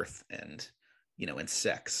birth and and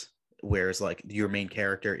sex, whereas like your main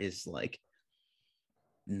character is like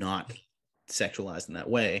not sexualized in that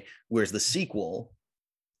way, whereas the sequel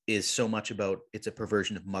is so much about it's a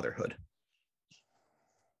perversion of motherhood,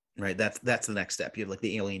 right? That's the next step. You have like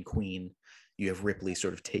the alien queen, you have Ripley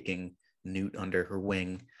sort of taking Newt under her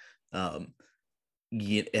wing, and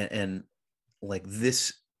like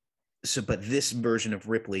this. So, but this version of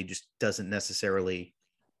Ripley just doesn't necessarily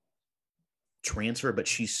transfer, but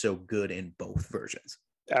she's so good in both versions.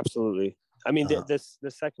 Absolutely. I mean, the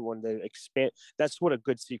second one, they expand. That's what a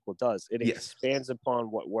good sequel does. It expands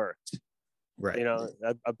upon what worked. Right.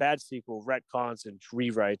 A bad sequel retcons and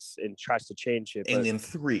rewrites and tries to change it. Alien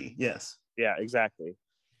 3, yes. Yeah, exactly.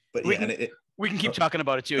 But we can keep talking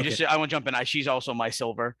about it too. Okay. Just I want to jump in. She's also my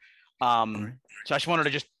silver. Right. So I just wanted to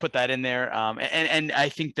just put that in there. And I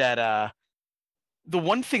think that the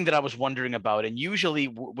one thing that I was wondering about, and usually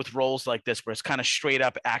with roles like this, where it's kind of straight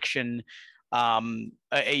up action, a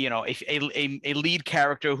lead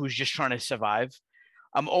character who's just trying to survive,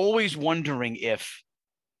 I'm always wondering if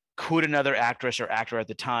could another actress or actor at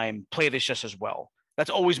the time play this just as well. That's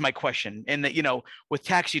always my question. And that, with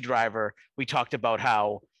Taxi Driver, we talked about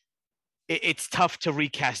how it's tough to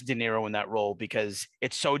recast De Niro in that role because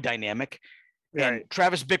it's so dynamic. Right. And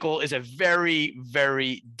Travis Bickle is a very,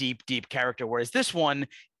 very deep character, whereas this one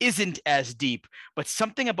isn't as deep. But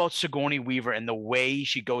something about Sigourney Weaver and the way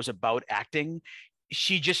she goes about acting,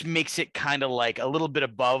 she just makes it kind of like a little bit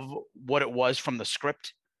above what it was from the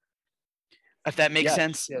script. If that makes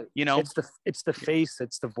sense, it's the face,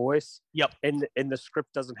 it's the voice. Yep. And the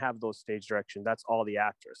script doesn't have those stage direction. That's all the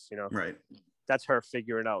actress. Right. That's her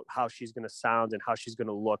figuring out how she's going to sound and how she's going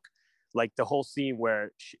to look. Like the whole scene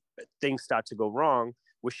where things start to go wrong,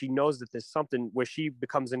 where she knows that there's something, where she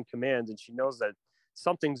becomes in command and she knows that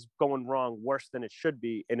something's going wrong worse than it should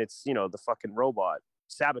be. And it's, the fucking robot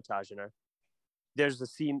sabotaging her. there's the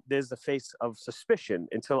scene, there's the face of suspicion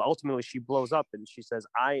until ultimately she blows up and she says,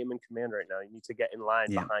 I am in command right now. You need to get in line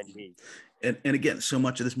behind me. And again, so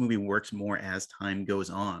much of this movie works more as time goes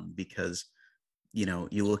on because, you know,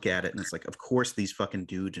 you look at it and it's like, of course, these fucking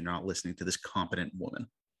dudes are not listening to this competent woman.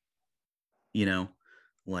 You know,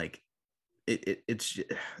 like it's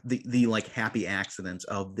the like happy accidents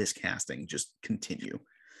of this casting just continue.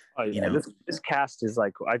 Oh yeah, you know? This cast is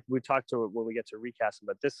like we talked to it when we get to recasting,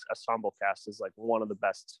 but this ensemble cast is like one of the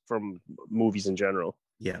best from movies in general.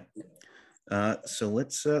 Yeah. So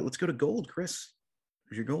let's go to gold, Chris.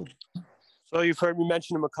 Who's your gold? So you've heard me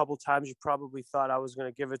mention him a couple times. You probably thought I was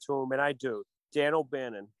going to give it to him, and I do. Dan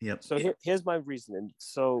O'Bannon. Yep. So here's my reasoning.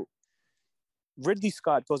 So Ridley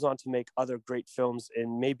Scott goes on to make other great films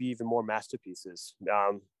and maybe even more masterpieces.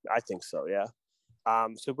 I think so, yeah.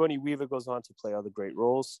 Sigourney Weaver goes on to play other great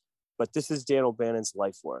roles, but this is Dan O'Bannon's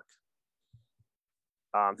life work.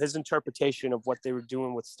 His interpretation of what they were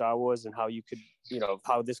doing with Star Wars and how you could, you know,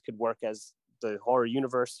 how this could work as the horror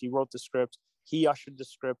universe. He wrote the script. He ushered the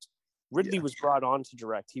script. Ridley was brought on to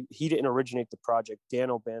direct. He didn't originate the project. Dan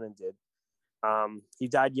O'Bannon did. He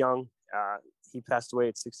died young. He passed away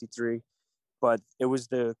at 63. But it was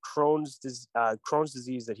the Crohn's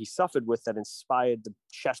disease that he suffered with that inspired the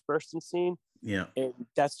chest bursting scene. Yeah. And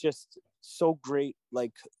that's just so great.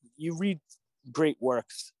 Like, you read great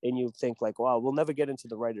works and you think like, wow, we'll never get into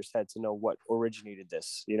the writer's head to know what originated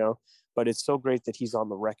this, you know? But it's so great that he's on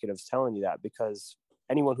the record of telling you that, because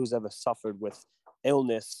anyone who's ever suffered with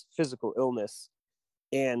illness, physical illness,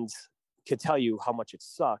 and could tell you how much it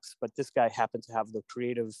sucks. But this guy happened to have the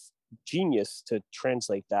creative genius to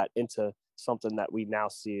translate that into something that we now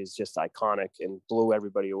see is just iconic and blew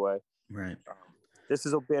everybody away. Right. This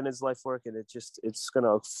is O'Bannon's life work, and it's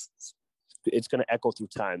gonna echo through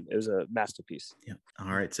time. It was a masterpiece. Yeah.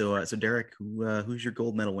 All right. So Derek, who's your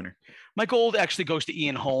gold medal winner? My gold actually goes to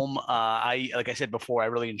Ian Holm. Like I said before, I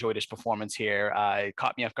really enjoyed his performance here. It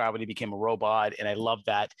caught me off guard when he became a robot, and I love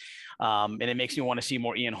that. And it makes me want to see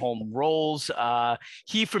more Ian Holm roles.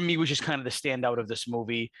 He, for me, was just kind of the standout of this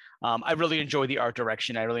movie. I really enjoyed the art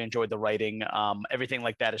direction. I really enjoyed the writing. Everything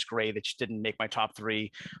like that is great. It just didn't make my top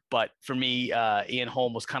 3. But for me, Ian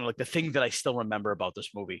Holm was kind of like the thing that I still remember about this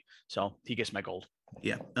movie. So he gets my gold.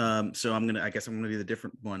 Yeah. So I guess I'm gonna be the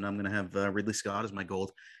different one. I'm gonna have Ridley Scott as my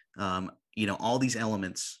gold. You know, all these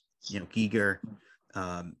elements, you know, Giger,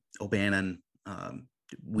 O'Bannon,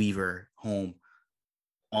 Weaver, Holm,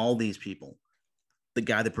 all these people, the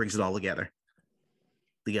guy that brings it all together,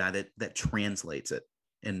 the guy that translates it,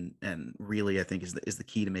 and really I think is the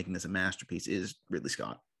key to making this a masterpiece is Ridley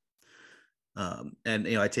Scott. And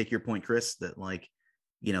you know, I take your point, Chris, that like,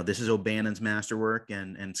 you know, this is O'Bannon's masterwork,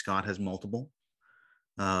 and Scott has multiple.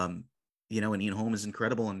 You know, and Ian Holm is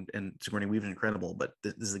incredible, and Sigourney Weaver is incredible, but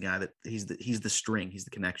this is the guy that he's the string, he's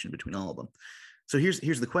the connection between all of them. So here's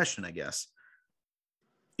the question, I guess.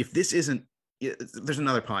 If this isn't, there's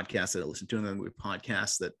another podcast that I listen to, another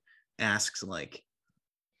podcast that asks like,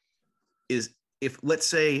 if let's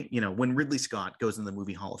say, you know, when Ridley Scott goes in the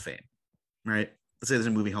movie Hall of Fame, right? Let's say there's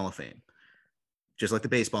a movie Hall of Fame, just like the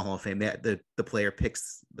baseball Hall of Fame, the player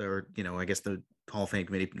picks, or you know, I guess the Hall of Fame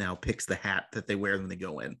committee now picks the hat that they wear when they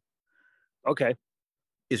go in. Okay.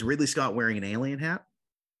 Is Ridley Scott wearing an alien hat?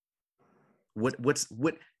 What's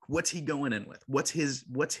he going in with? What's his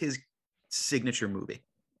signature movie?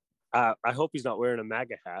 I hope he's not wearing a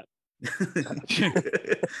MAGA hat.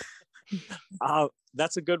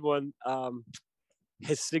 That's a good one.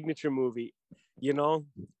 His signature movie, you know,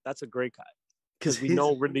 that's a great guy. Because we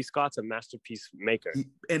know Ridley Scott's a masterpiece maker.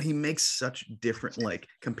 He makes such different, like,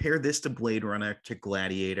 compare this to Blade Runner, to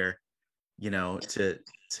Gladiator, you know, to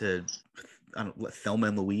I don't know, Thelma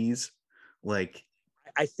and Louise. Like,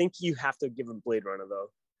 I think you have to give him Blade Runner, though.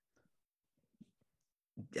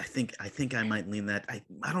 I think I might lean that.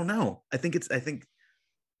 I don't know. I think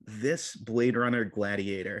this Blade Runner,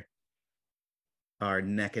 Gladiator are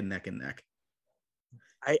neck and neck and neck.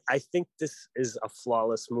 I think this is a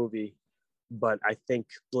flawless movie, but I think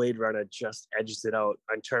Blade Runner just edges it out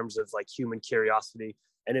in terms of like human curiosity,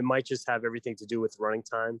 and it might just have everything to do with running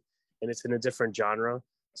time, and it's in a different genre.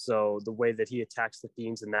 So the way that he attacks the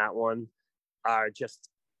themes in that one are just,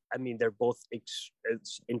 I mean, they're both it's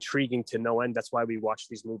intriguing to no end. That's why we watch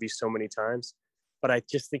these movies so many times. But I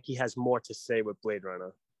just think he has more to say with Blade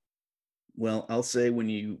Runner. Well, I'll say when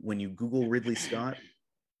you Google Ridley Scott,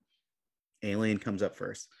 Alien comes up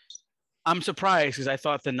first. I'm surprised because I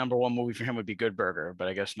thought the number 1 movie for him would be Good Burger, but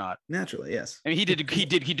I guess not. Naturally, yes. I mean, he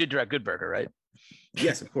did direct Good Burger, right?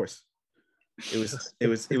 Yes, of course. It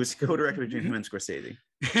was co-directed between him and Scorsese.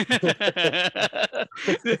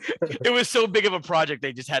 It was so big of a project,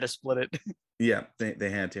 they just had to split it. Yeah, they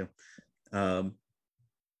had to.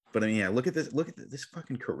 But I mean, yeah, look at this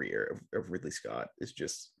fucking career of Ridley Scott is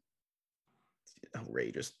just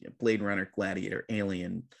outrageous. You know, Blade Runner, Gladiator,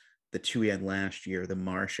 Alien, the two he had last year, The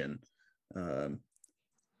Martian, Thelma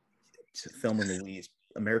and Louise,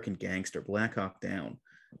 American Gangster, Black Hawk Down.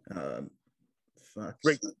 Fuck.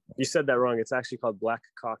 Rick, you said that wrong. It's actually called Black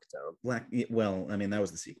Cocktown. Well, I mean, that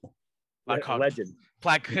was the sequel. Black Hawk, Legend.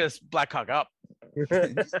 Black Hawk Up.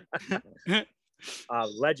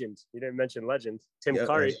 Legend. You didn't mention Legend. Tim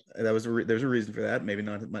Curry. There's a reason for that. Maybe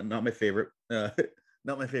not my favorite.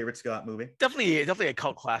 Not my favorite Scott movie. Definitely a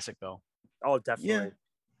cult classic though. Oh, definitely.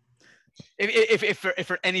 Yeah. If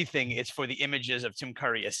for anything, it's for the images of Tim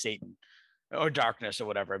Curry as Satan or darkness or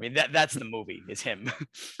whatever. I mean, that's the movie. Is him.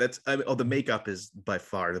 The makeup is by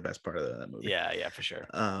far the best part of that movie. Yeah, for sure.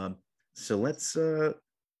 So let's go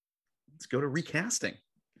to recasting.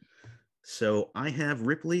 So I have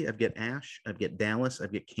Ripley, I've got Ash, I've got Dallas,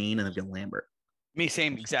 I've got Kane, and I've got Lambert.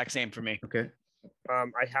 Exact same for me. Okay.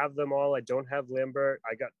 I have them all. I don't have Lambert.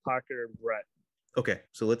 I got Parker and Brett. Okay,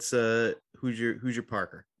 so let's who's your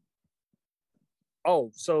Parker?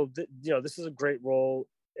 Oh, so this is a great role,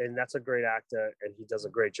 and that's a great actor, and he does a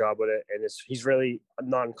great job with it, and he's really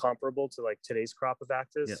non-comparable to like today's crop of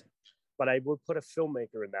actors. Yeah. But I would put a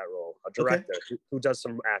filmmaker in that role, a director who does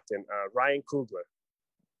some acting. Ryan Coogler.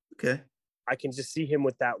 Okay. I can just see him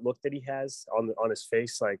with that look that he has on his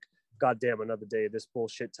face, like, goddamn, another day of this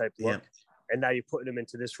bullshit type look. Yeah. And now you're putting him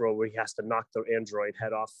into this role where he has to knock the android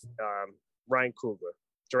head off. Ryan Coogler,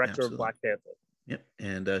 director of Black Panther. Yep.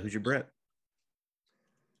 And who's your Brett?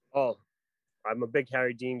 Oh, I'm a big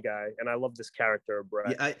Harry Dean guy, and I love this character of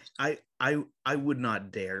Brett. Yeah, I would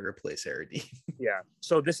not dare replace Harry Dean. Yeah.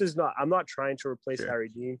 So I'm not trying to replace Harry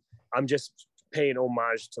Dean. I'm just paying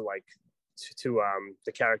homage to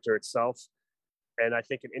the character itself. And I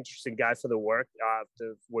think an interesting guy for the work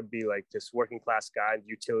would be like this working class guy,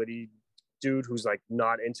 utility dude who's like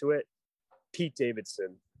not into it. Pete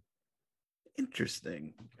Davidson.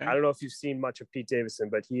 Interesting. Okay. I don't know if you've seen much of Pete Davidson,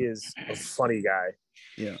 but he is a funny guy.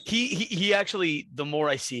 Yeah. He actually, the more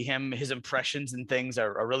I see him, his impressions and things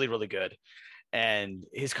are really, really good. And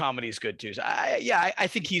his comedy is good too. So I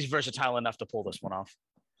think he's versatile enough to pull this one off.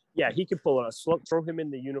 Yeah, he can pull it off. Throw him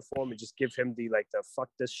in the uniform and just give him the fuck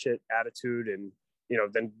this shit attitude, and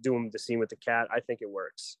then do him the scene with the cat. I think it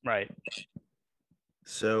works. Right.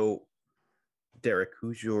 So, Derek,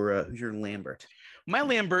 who's your Lambert? My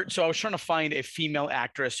Lambert. So I was trying to find a female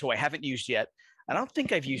actress who I haven't used yet. I don't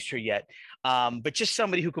think I've used her yet, but just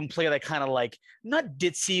somebody who can play that kind of like not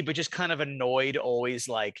ditzy, but just kind of annoyed, always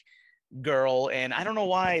like girl. And I don't know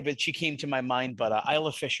why, but she came to my mind. But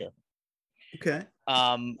Isla Fisher. Okay.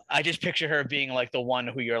 I just picture her being like the one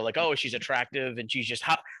who you're like, oh, she's attractive, and she's just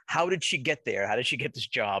how did she get there? How did she get this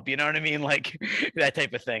job? You know what I mean? Like that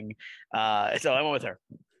type of thing. So I went with her.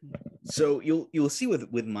 So you'll see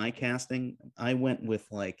with my casting, I went with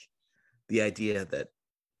like the idea that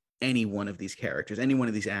any one of these characters, any one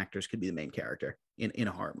of these actors could be the main character in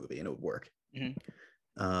a horror movie, and it would work.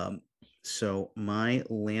 Mm-hmm. So my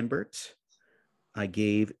Lambert, I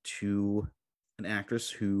gave to an actress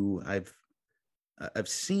who I've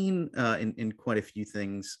seen in quite a few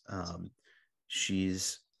things.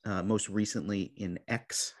 She's most recently in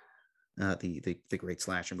X, the great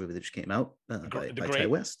slasher movie that just came out by Ty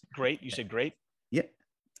West. Great, you said great. Yeah,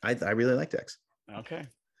 I really liked X. Okay.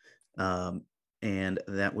 And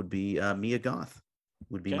that would be Mia Goth.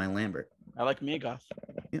 Would be my Lambert. I like Mia Goth.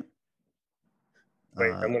 Yeah.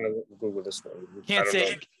 Wait, I'm gonna Google this one.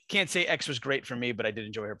 Can't say X was great for me, but I did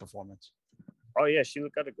enjoy her performance. Oh yeah, she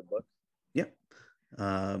got a good look. Yep.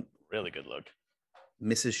 Really good look.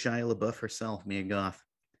 Mrs. Shia LaBeouf herself, Mia Goth.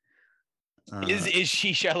 Is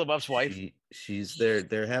she Shia LaBeouf's wife? She's there.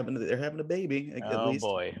 They're having a baby. At least.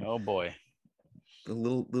 Oh boy. A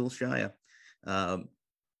little Shia.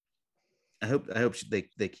 I hope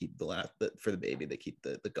they keep the last for the baby. They keep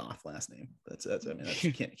the Goth last name. That's I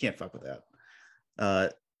mean can't fuck with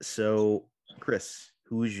that. So Chris,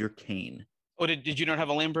 who is your Kane? Oh, did you not have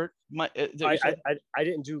a Lambert? I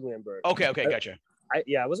didn't do Lambert. Okay, gotcha.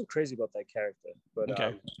 I wasn't crazy about that character, but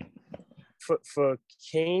okay. For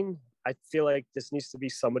Kane, I feel like this needs to be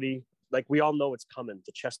somebody like we all know it's coming.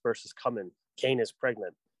 The chest burst is coming. Kane is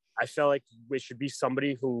pregnant. I feel like it should be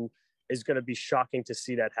somebody who is going to be shocking to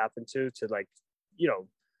see that happen to like,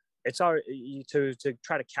 it's our to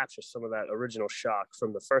try to capture some of that original shock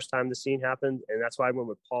from the first time the scene happened, and that's why I went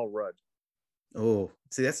with Paul Rudd. Oh,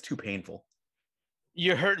 see, that's too painful.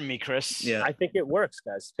 You're hurting me, Chris. Yeah, I think it works,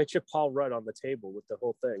 guys. Picture Paul Rudd on the table with the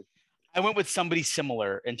whole thing. I went with somebody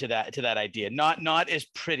similar into that idea. Not as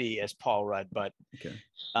pretty as Paul Rudd, but Okay.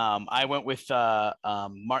 I went with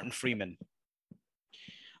Martin Freeman.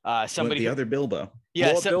 Somebody the other Bilbo.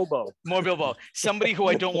 Yeah, Bilbo. More Bilbo. Somebody who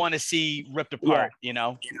I don't want to see ripped apart. You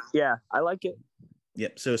know. Yeah, I like it.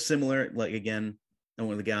 Yep. So similar, like again, I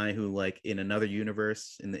went with the guy who, like, in another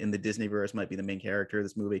universe, in the Disneyverse, might be the main character of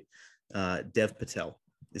this movie. Dev Patel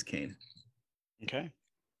is Kane. Okay.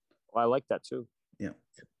 Well, I like that too. Yeah.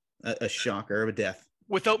 A shocker of a death.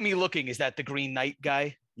 Without me looking, is that the Green Knight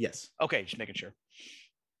guy? Yes. Okay, just making sure.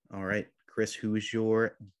 All right, Chris, who is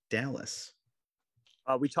your Dallas?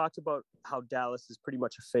 We talked about how Dallas is pretty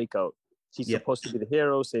much a fake out. He's Yep. supposed to be the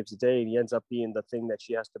hero, saves the day, and he ends up being the thing that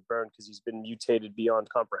she has to burn because he's been mutated beyond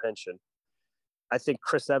comprehension. I think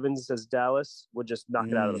Chris Evans as Dallas would just knock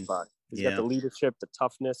it out of the park. He's got the leadership, the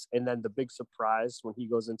toughness, and then the big surprise when he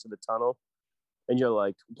goes into the tunnel. And you're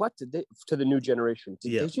like, what did they, to the new generation?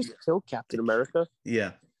 Did they just kill Captain America?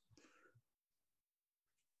 Yeah.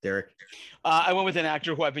 Derek? I went with an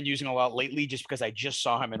actor who I've been using a lot lately just because I just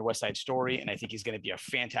saw him in West Side Story, and I think he's going to be a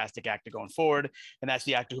fantastic actor going forward. And that's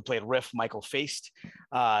the actor who played Riff, Michael Feist.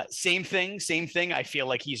 Same thing. I feel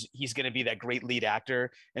like he's going to be that great lead actor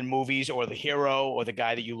in movies, or the hero, or the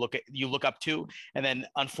guy that you look up to. And then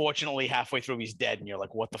unfortunately, halfway through, he's dead, and you're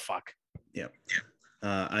like, what the fuck? Yeah.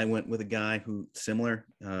 I went with a guy who similar,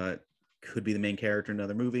 could be the main character in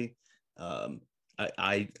another movie.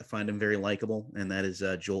 I find him very likable, and that is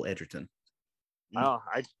Joel Edgerton. Oh,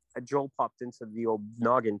 Joel popped into the old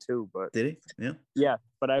noggin too, but did he? Yeah,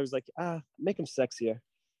 but I was like, make him sexier.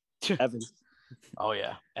 Evans. Oh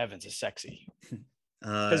yeah, Evans is sexy.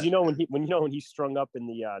 Because when he's strung up in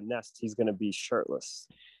the nest, he's gonna be shirtless.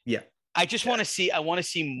 Yeah. I just want to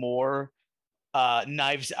see more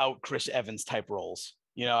Knives Out Chris Evans type roles.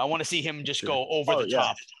 You know, I want to see him just go over the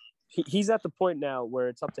top. He's at the point now where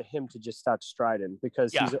it's up to him to just start striding,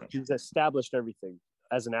 because he's established everything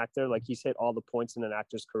as an actor. Like, he's hit all the points in an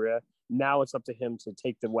actor's career. Now it's up to him to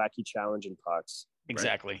take the wacky challenging parts.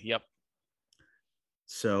 Exactly. Right? Yep.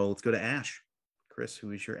 So let's go to Ash. Chris,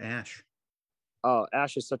 who is your Ash? Oh,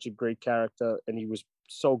 Ash is such a great character, and he was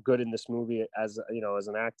so good in this movie as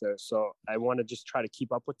an actor. So I want to just try to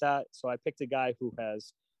keep up with that. So I picked a guy who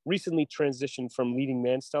has recently transitioned from leading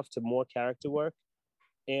man stuff to more character work.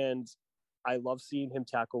 And I love seeing him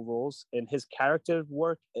tackle roles, and his character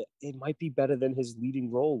work, it might be better than his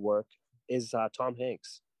leading role work, is Tom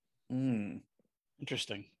Hanks.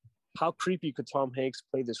 Interesting. How creepy could Tom Hanks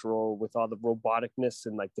play this role with all the roboticness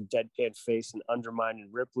and like the deadpan face and undermining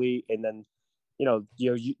Ripley? And then,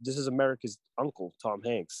 this is America's uncle, Tom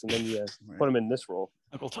Hanks. And then you put him in this role.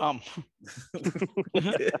 Uncle Tom.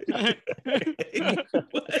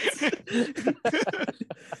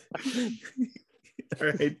 All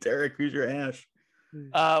right, Derek, who's your Ash?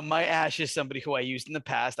 My Ash is somebody who I used in the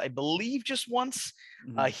past, I believe just once.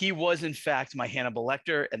 He was, in fact, my Hannibal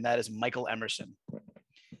Lecter, and that is Michael Emerson.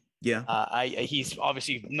 Yeah. He's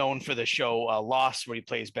obviously known for the show Lost, where he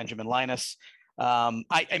plays Benjamin Linus.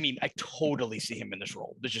 I mean, I totally see him in this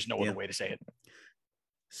role. There's just no other way to say it.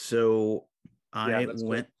 So I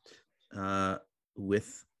went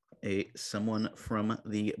with someone from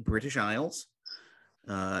the British Isles.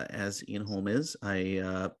 As Ian Holm is,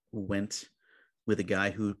 I went with a guy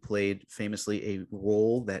who played famously a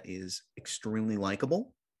role that is extremely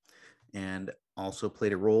likable, and also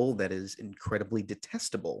played a role that is incredibly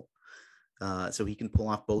detestable. So he can pull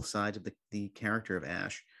off both sides of the character of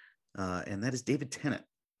Ash, and that is David Tennant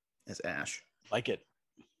as Ash. Like it.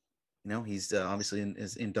 He's obviously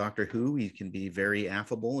in Doctor Who. He can be very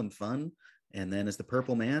affable and fun, and then as the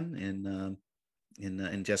Purple Man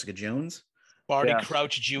in Jessica Jones. Barty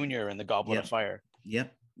Crouch Jr. in The Goblet of Fire.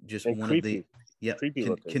 Yep. Just and one creepy. of the creepy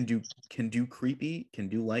can do creepy, can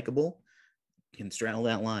do likable, can straddle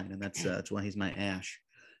that line, and that's why he's my Ash.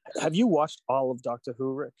 Have you watched all of Doctor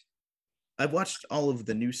Who, Rick? I've watched all of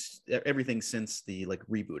the new everything since the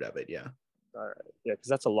reboot of it. Yeah. All right. Yeah, because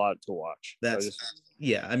that's a lot to watch.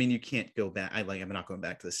 I mean, you can't go back. I'm not going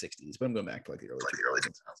back to the 60s, but I'm going back to the early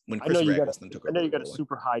 2000s when Chris Eccleston took over. I know you got a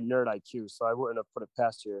super high nerd IQ, so I wouldn't have put it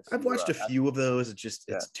past you. I've watched a few of those.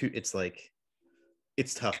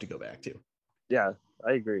 It's tough to go back to. Yeah,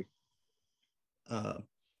 I agree.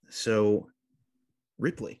 So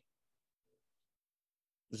Ripley.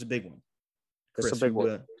 There's a big one. Chris, it's a big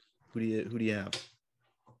one. Who do you have?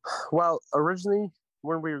 Well, originally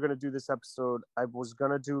when we were going to do this episode, I was going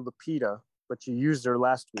to do Lupita, but you used her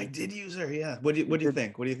last week. I did use her, yeah. What do you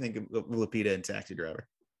think? What do you think of Lupita in Taxi Driver?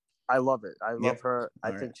 I love it. I love her.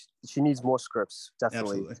 I think she needs more scripts,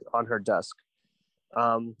 definitely, on her desk.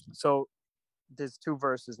 So there's two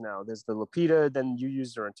verses now. There's the Lupita, then you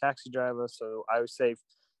used her in Taxi Driver. So I would say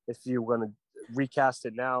if you're going to recast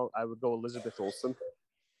it now, I would go Elizabeth Olsen.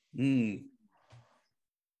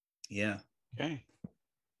 Yeah. Okay.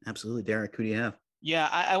 Absolutely. Derek, who do you have? Yeah,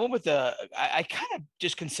 I went with I kind of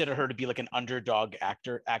just consider her to be like an underdog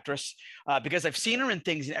actress because I've seen her in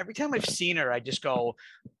things, and every time I've seen her, I just go,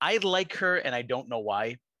 I like her, and I don't know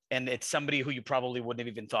why. And it's somebody who you probably wouldn't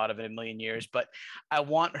have even thought of in a million years, but I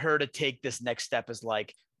want her to take this next step as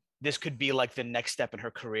like, this could be like the next step in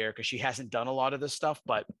her career because she hasn't done a lot of this stuff.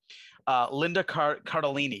 But Linda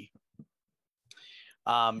Cardellini.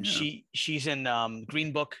 She's in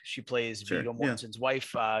Green Book. She plays Viggo Mortensen's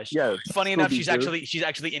wife. Funny enough, she's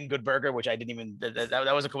actually in Good Burger, which I didn't even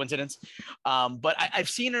that was a coincidence. But I've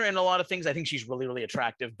seen her in a lot of things. I think she's really, really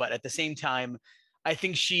attractive, but at the same time, I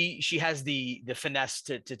think she has the finesse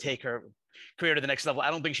to take her career to the next level. I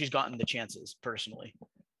don't think she's gotten the chances personally.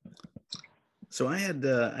 So I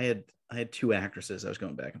had two actresses I was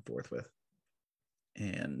going back and forth with,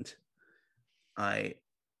 and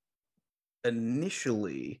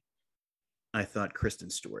initially I thought Kristen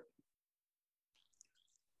Stewart.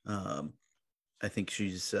 I think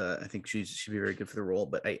she'd be very good for the role,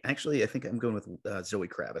 but I think I'm going with Zoe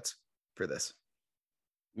Kravitz for this.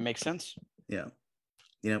 Makes sense. Yeah.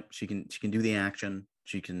 She can do the action.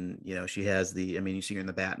 She can, she has you see her in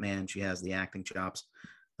the Batman, she has the acting chops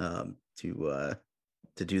to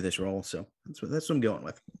do this role. So that's what I'm going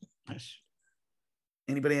with. Nice.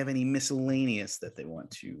 Anybody have any miscellaneous that they want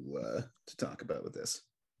to talk about with this?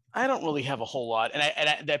 I don't really have a whole lot, and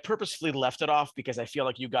I purposefully left it off because I feel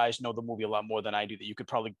like you guys know the movie a lot more than I do. That you could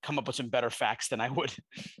probably come up with some better facts than I would.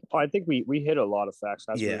 Oh, I think we hit a lot of facts.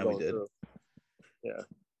 We did. Through. Yeah.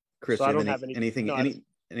 Chris, so I don't have anything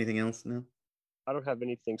else? No. I don't have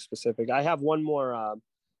anything specific. I have one more.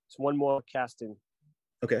 It's one more casting.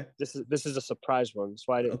 Okay. This is a surprise one,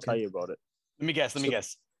 so I didn't tell you about it. Let me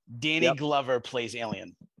guess. Danny Glover plays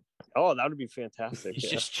Alien. Oh, that would be fantastic. He's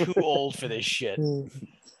just too old for this shit.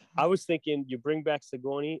 I was thinking you bring back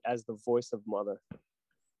Sigourney as the voice of Mother.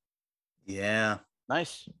 Yeah.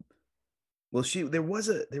 Nice. Well, she was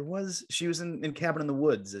in Cabin in the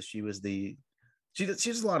Woods as she was she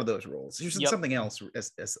does a lot of those roles. She was in something else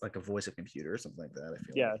as like a voice of computer or something like that. I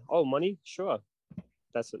feel. Yeah. Like. Oh, Money? Sure.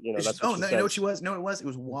 That's that's. Oh, no, you know what she was? No, it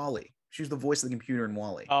was Wall-E. She was the voice of the computer in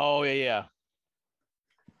Wall-E. Oh, yeah.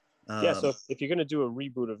 So if you're gonna do a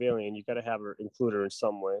reboot of Alien, you got to have her include her in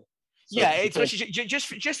some way. So yeah, it's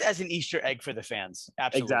just as an Easter egg for the fans.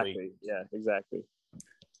 Absolutely. Exactly. Yeah, exactly.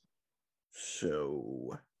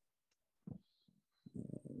 So,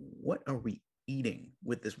 what are we eating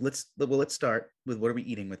with this? Let's start with what are we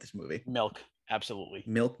eating with this movie? Milk, absolutely.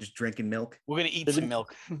 Milk, just drinking milk. We're gonna eat some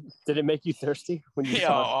milk. Did it make you thirsty when you?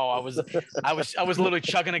 I was literally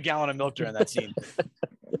chugging a gallon of milk during that scene.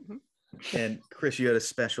 And Chris, you had a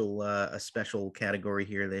special category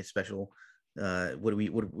here. What are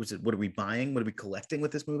we buying? What are we collecting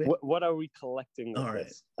with this movie? What are we collecting? All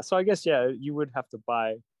right. So I guess you would have to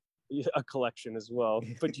buy a collection as well,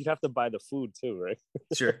 but you'd have to buy the food too, right?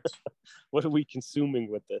 Sure. What are we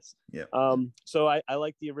consuming with this? Yeah. So I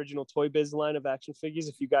like the original Toy Biz line of action figures.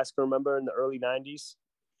 If you guys can remember, in the early '90s.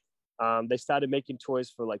 They started making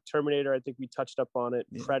toys for like Terminator. I think we touched up on it.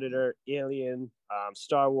 Yeah. Predator, Alien,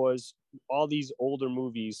 Star Wars. All these older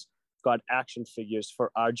movies got action figures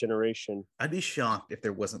for our generation. I'd be shocked if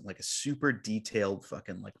there wasn't like a super detailed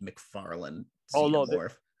fucking like McFarlane xenomorph. Oh no,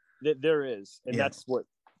 there is, and that's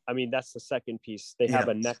the second piece. They have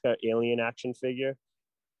a NECA Alien action figure.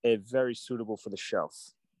 It's very suitable for the shelf.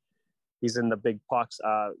 He's in the big box,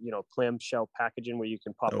 clamshell packaging where you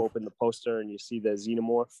can pop open the poster and you see the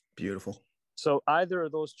xenomorph. Beautiful. So either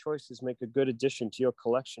of those choices make a good addition to your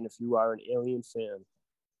collection if you are an Alien fan.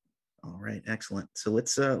 All right, excellent. So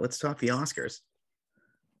let's talk the Oscars.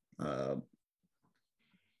 So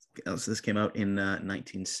this came out in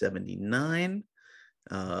 1979.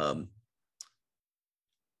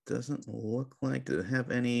 Doesn't look like to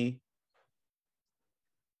have any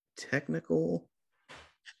technical.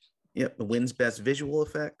 Yep, it wins Best Visual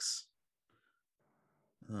Effects.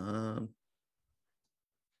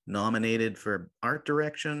 Nominated for Art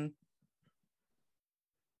Direction.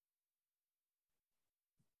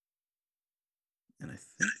 And I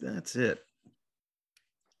think that's it.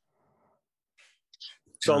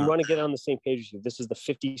 So I'm going to get on the same page with you. This is the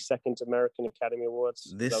 52nd American Academy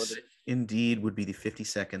Awards. This indeed would be the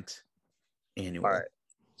 52nd annual. All right.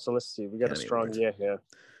 So let's see. We got Academy a strong year here.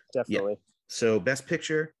 Definitely. Yeah. So Best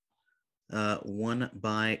Picture. Won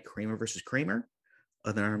by Kramer versus Kramer.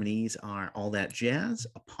 Other nominees are All That Jazz,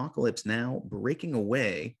 Apocalypse Now, Breaking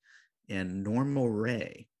Away, and Normal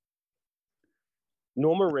Ray.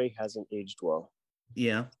 Norma Ray hasn't aged well.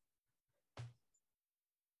 Yeah.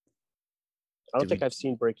 I don't think I've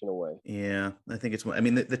seen Breaking Away. Yeah, I think it's one. I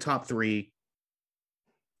mean, the top three.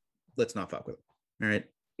 Let's not fuck with it. All right.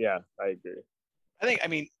 Yeah, I agree. I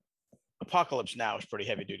mean, Apocalypse Now is a pretty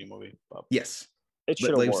heavy duty movie. But... Yes. It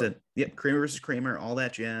should have like won. I said, yep, Kramer versus Kramer, all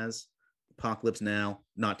that jazz. Apocalypse Now,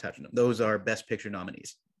 not touching them. Those are Best Picture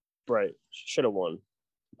nominees. Right. Should have won.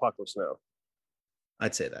 Apocalypse Now.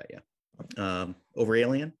 I'd say that, yeah. Over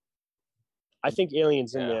Alien? I think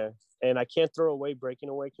Alien's in there. And I can't throw away Breaking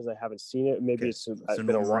Away because I haven't seen it. Maybe it's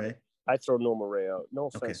been a while. I throw Norma Ray out. No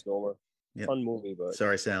offense, Norma. Yep. Fun movie, but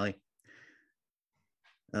sorry, Sally.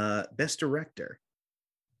 Best Director.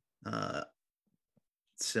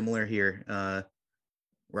 Similar here.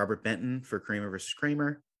 Robert Benton for Kramer versus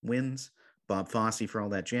Kramer wins. Bob Fosse for All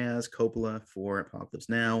That Jazz. Coppola for Apocalypse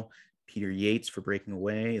Now. Peter Yates for Breaking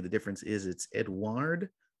Away. The difference is it's Edouard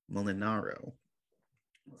Molinaro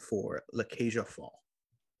for La Cage aux Folles.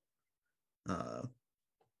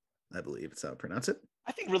 I believe it's how I pronounce it.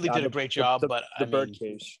 I think Ridley did a great job, but the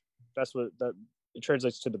birdcage. That's what that it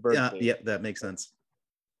translates to, the birdcage. Yeah, that makes sense.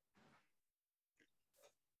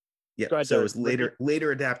 Yeah, so it was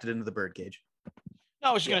later adapted into the birdcage. No,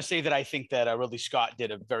 I was just going to say that I think that Ridley Scott did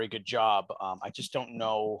a very good job. I just don't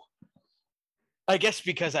know. I guess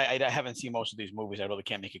because I haven't seen most of these movies, I really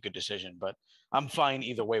can't make a good decision. But I'm fine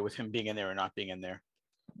either way with him being in there or not being in there.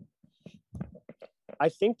 I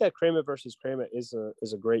think that Kramer versus Kramer is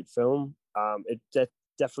a great film. It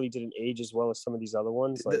definitely didn't age as well as some of these other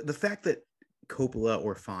ones. Like, the fact that Coppola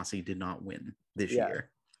or Fosse did not win this year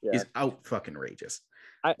is out fucking outrageous.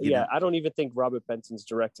 I don't even think Robert Benton's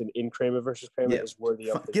directed in Kramer versus Kramer is worthy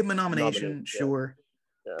of give him a nomination, sure.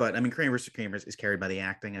 Yeah. But I mean, Kramer versus Kramer is carried by the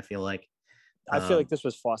acting, I feel like. I feel like this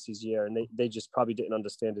was Fosse's year, and they just probably didn't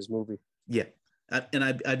understand his movie. Yeah. And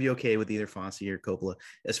I'd be okay with either Fosse or Coppola.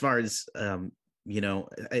 As far as,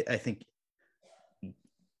 I think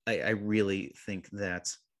I really think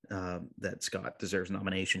that that Scott deserves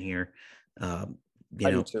nomination here. I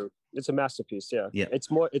do too. It's a masterpiece. Yeah. It's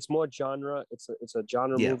more genre. It's a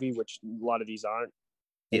genre movie, which a lot of these aren't.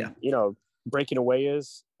 And, Breaking Away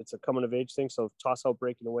it's a coming of age thing. So toss out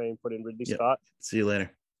Breaking Away and put in Ridley Scott. See you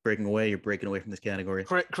later. Breaking Away. You're breaking away from this category.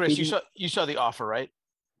 Chris, you saw The Offer, right?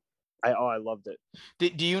 I loved it.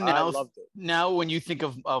 Do you now when you think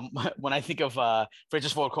of when I think of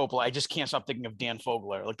Francis Ford Coppola, I just can't stop thinking of Dan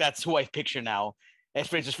Fogler. Like that's who I picture now as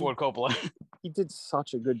Francis Ford Coppola. He did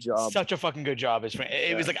such a good job. Such a fucking good job as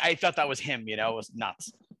it was like I thought that was him. It was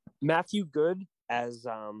nuts. Matthew Good as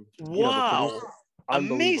wow.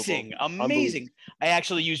 Amazing. I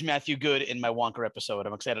actually used Matthew Good in my Wonka episode.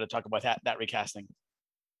 I'm excited to talk about that recasting.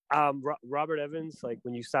 Robert Evans, like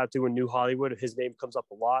when you start doing New Hollywood, his name comes up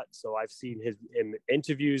a lot. So I've seen his in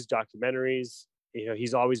interviews, documentaries.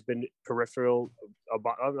 He's always been peripheral.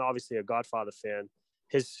 I'm obviously a Godfather fan.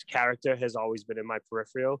 His character has always been in my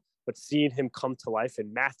peripheral, but seeing him come to life,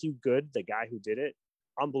 and Matthew Good, the guy who did it,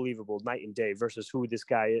 unbelievable, night and day versus who this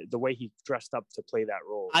guy is, the way he dressed up to play that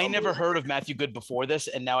role. I never heard of Matthew Good before this,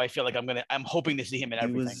 and now I feel like I'm hoping to see him in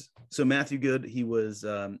everything. So Matthew Good, he was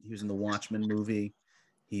in the Watchmen movie.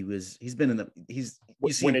 He's seen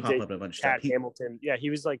him pop up in a bunch of stuff. Hamilton. Yeah, he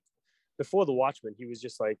was like before the Watchmen, he was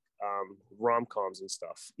just like rom-coms and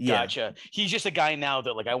stuff. Yeah. Gotcha. He's just a guy now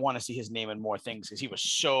that like I want to see his name in more things because he was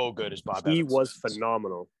so good as Bob Evans. He was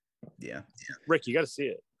phenomenal. Yeah. Rick, you got to see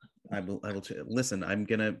it. I will listen. I'm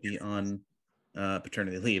gonna be on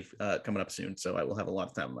paternity leave coming up soon, so I will have a lot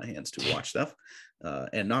of time on my hands to watch stuff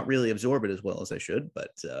and not really absorb it as well as I should,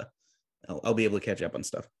 but I'll be able to catch up on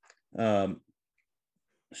stuff.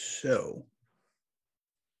 So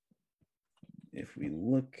if we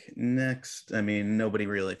look next, I mean, nobody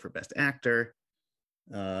really for Best Actor.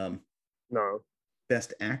 No.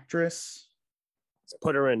 Best Actress.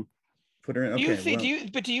 Put her in. Okay.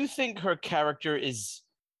 Do you think her character is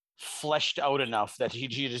fleshed out enough that she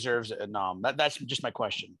deserves a nom? That's just my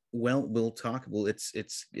question. Well, we'll talk. Well,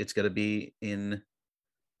 it's got to be in,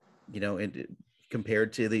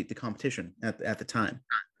 compared to the competition at the time.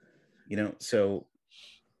 So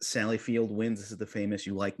Sally Field wins. This is the famous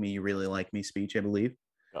 "You Like Me, You Really Like Me" speech, I believe.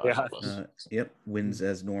 Yep. Wins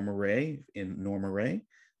as Norma Ray in Norma Ray.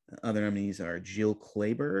 Other nominees are Jill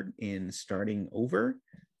Clayburgh in Starting Over,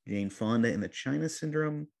 Jane Fonda in The China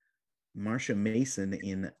Syndrome, Marsha Mason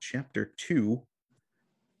in Chapter 2,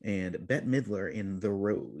 and Bette Midler in The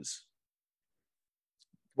Rose.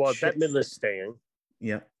 Well, Bette Midler's staying.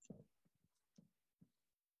 Yeah.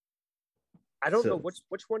 I don't know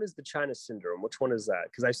which one is The China Syndrome. Which one is that?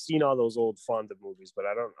 Because I've seen all those old Fonda movies, but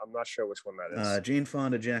I'm not sure which one that is. Jane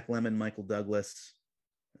Fonda, Jack Lemmon, Michael Douglas,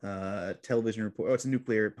 Television report. Oh, it's a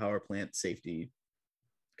nuclear power plant safety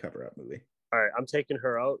cover-up movie. All right, I'm taking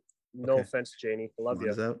her out. No Okay. offense, Janie. I love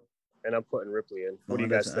Fonda's you. out. And I'm putting Ripley in. What do you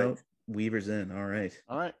Fonda's guys think? out. Weaver's in. All right.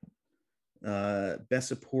 All right. Best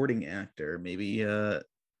supporting actor. Maybe do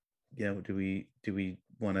we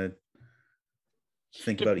want to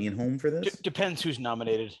think about Ian Holm for this? Depends who's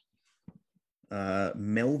nominated.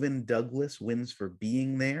 Melvin Douglas wins for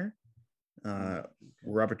Being There.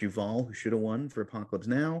 Robert Duvall, who should have won for Apocalypse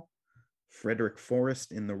Now. Frederick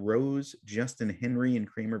Forrest in The Rose. Justin Henry in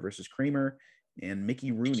Kramer versus Kramer. And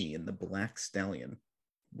Mickey Rooney in The Black Stallion.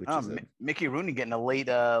 Which is Mickey Rooney getting a late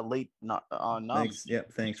nom. Thanks.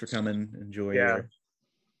 Yep. Thanks for coming. Enjoy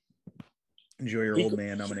your old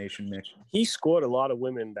man nomination, Mick. He scored a lot of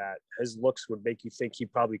women that his looks would make you think he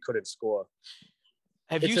probably couldn't score.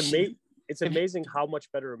 It's amazing how much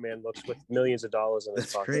better a man looks with millions of dollars in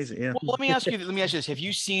his pocket. That's crazy. Yeah. Well, let me ask you this: have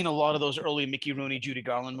you seen a lot of those early Mickey Rooney, Judy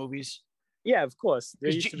Garland movies? Yeah, of course. There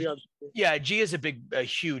used to be Yeah, G is a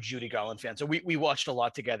huge Judy Garland fan, so we watched a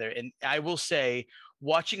lot together. And I will say,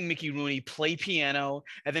 watching Mickey Rooney play piano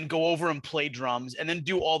and then go over and play drums and then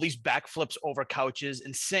do all these backflips over couches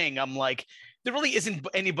and sing, I'm like, there really isn't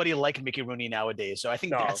anybody like Mickey Rooney nowadays. So I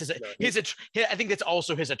think I think that's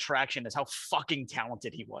also his attraction, is how fucking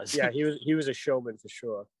talented he was. Yeah, he was a showman for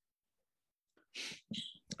sure.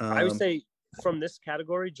 I would say from this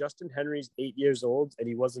category, Justin Henry's 8 years old, and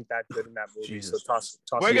he wasn't that good in that movie. Jesus. So toss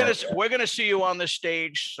we're gonna see you on the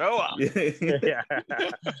stage. So yeah.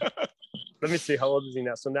 Let me see, how old is he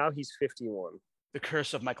now? So now he's 51. The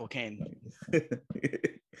Curse of Michael Caine.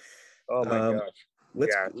 Oh my gosh.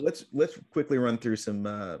 Let's quickly run through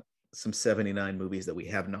some 79 movies that we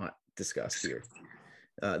have not discussed here,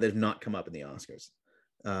 that have not come up in the Oscars.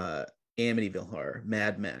 Amityville Horror,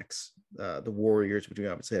 Mad Max, The Warriors, which we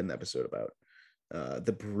obviously had an episode about,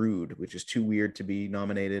 The Brood, which is too weird to be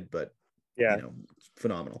nominated, but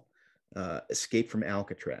phenomenal. Escape from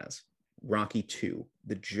Alcatraz, Rocky II,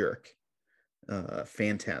 The Jerk,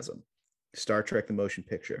 Phantasm, Star Trek: The Motion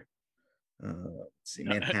Picture. Let's see,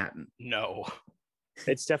 Manhattan. No.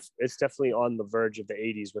 It's definitely on the verge of the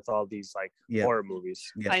 80s with all these horror movies.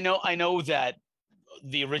 Yeah. I know that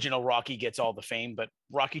the original Rocky gets all the fame, but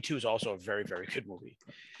Rocky II is also a very, very good movie.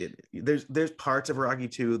 There's parts of Rocky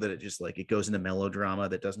II that it goes into melodrama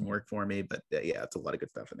that doesn't work for me, but it's a lot of good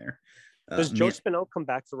stuff in there. Does Joe Spinell come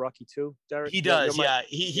back for Rocky II, Derek? He does, yeah.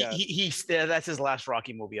 He that's his last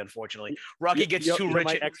Rocky movie, unfortunately. Rocky gets too rich. You're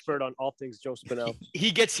my expert on all things Joe Spinell.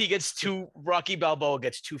 Rocky Balboa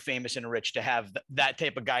gets too famous and rich to have that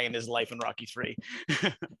type of guy in his life in Rocky III.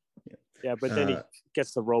 Yeah, but then he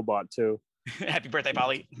gets the robot too. Happy birthday,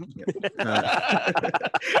 Polly.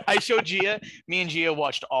 I showed Gia. Me and Gia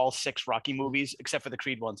watched all 6 Rocky movies except for the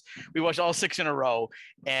Creed ones. We watched all 6 in a row,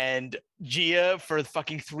 and Gia for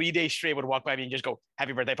fucking 3 days straight would walk by me and just go,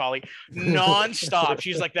 "Happy birthday, Polly," nonstop.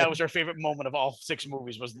 She's like, that was her favorite moment of all 6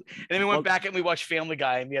 movies. And then we went back and we watched Family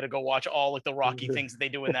Guy, and we had to go watch all the Rocky things that they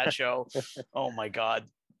do in that show. Oh my god.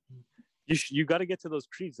 You got to get to those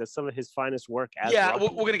Creeds. That's some of his finest work. We're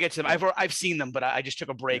gonna get to them. I've seen them, but I just took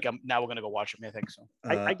a break. Now we're gonna go watch them. I think so.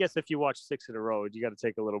 I guess if you watch 6 in a row, you got to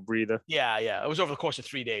take a little breather. Yeah. It was over the course of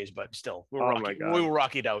 3 days, but still, we were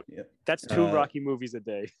rockied out. Yeah. That's 2 Rocky movies a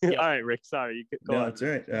day. All right, Rick. Sorry, you go on. That's all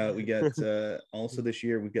right. We got also this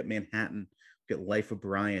year we've got Manhattan, we've got Life of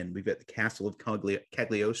Brian, we've got The Castle of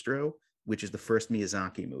Cagliostro, which is the first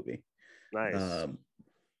Miyazaki movie. Nice.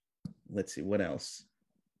 Let's see what else.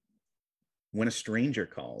 When a Stranger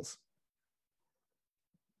Calls.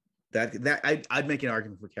 That I'd make an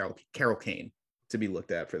argument for Carol Kane to be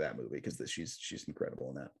looked at for that movie, because she's incredible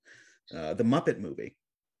in that. The Muppet Movie.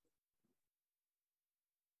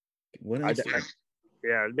 What else?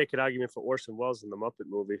 I'd make an argument for Orson Welles in the Muppet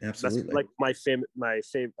Movie. Absolutely. That's like my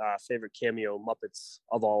favorite cameo Muppets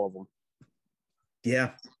of all of them.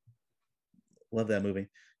 Yeah, love that movie.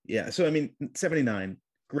 Yeah, so I mean, 79,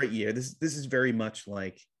 great year. This is very much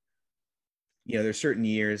like, there's certain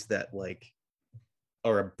years that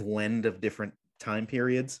are a blend of different time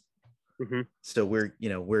periods. Mm-hmm. So we're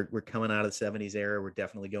coming out of the 70s era. We're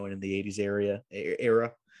definitely going in the 80s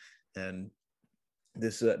era. And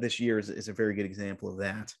this year is a very good example of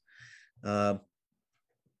that.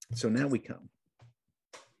 So now we come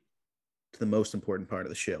to the most important part of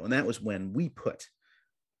the show. And that was when we put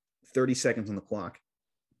 30 seconds on the clock.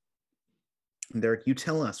 And Derek, you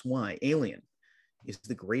tell us why Alien is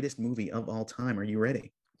the greatest movie of all time. Are you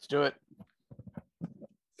ready? Let's do it.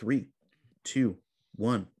 3, 2,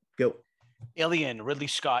 1, go. Alien, Ridley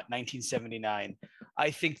Scott, 1979.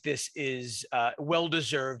 I think this is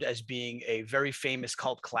well-deserved as being a very famous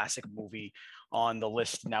cult classic movie on the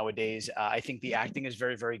list nowadays. I think the acting is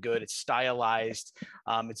very, very good. It's stylized.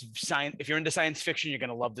 It's science. If you're into science fiction, you're going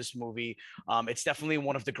to love this movie. It's definitely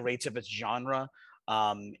one of the greats of its genre.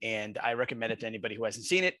 And I recommend it to anybody who hasn't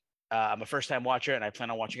seen it. I'm a first-time watcher, and I plan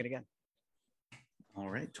on watching it again. All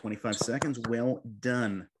right, 25 seconds. Well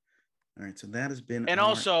done. All right, so that has been. And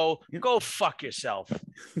also, go fuck yourself.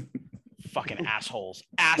 Fucking assholes.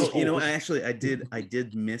 Well, you know, I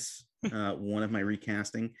did miss one of my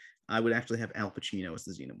recasting. I would actually have Al Pacino as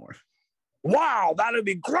the Xenomorph. Wow, that'd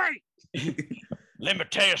be great. Let me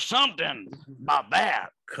tell you something about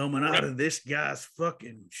that. Coming out of this guy's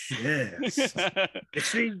fucking chest.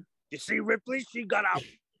 You see Ripley? She got a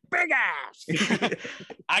big ass.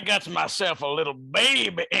 I got myself a little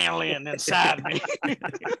baby alien inside me.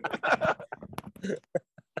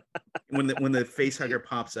 When the face hugger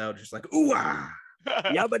pops out, just like, ooh ah.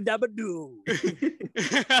 Yabba dabba doo.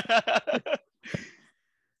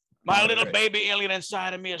 My little baby alien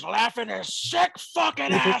inside of me is laughing his sick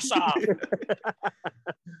fucking ass off.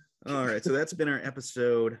 All right, so that's been our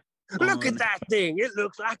episode. Look at that thing. It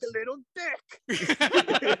looks like a little dick.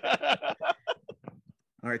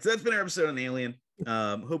 All right, so that's been our episode on Alien.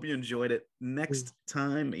 Hope you enjoyed it. Next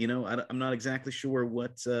time, you know, I'm not exactly sure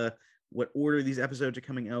what order these episodes are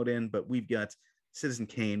coming out in, but we've got Citizen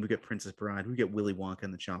Kane, we've got Princess Bride, we've got Willy Wonka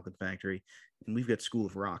and the Chocolate Factory, and we've got School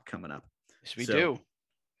of Rock coming up. Yes, we do.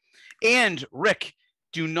 And Rick,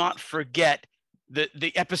 do not forget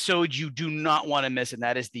the episode you do not want to miss, and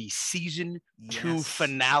that is the season 2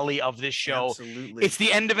 finale of this show. Absolutely. It's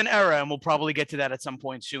the end of an era, and we'll probably get to that at some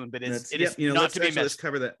point soon, but it is not to be missed. Let's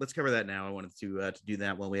cover that now. I wanted to do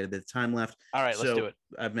that while we had a bit of time left. All right, let's do it.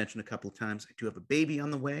 I've mentioned a couple of times, I do have a baby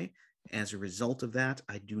on the way. As a result of that,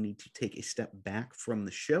 I do need to take a step back from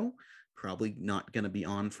the show. Probably not going to be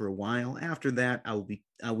on for a while. After that, I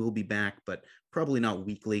will be back, but probably not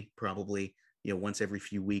weekly. Probably, once every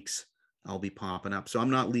few weeks, I'll be popping up. So I'm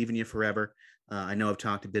not leaving you forever. I know I've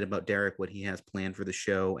talked a bit about Derek, what he has planned for the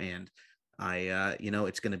show, and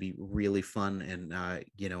it's going to be really fun. And I'm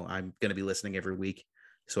going to be listening every week.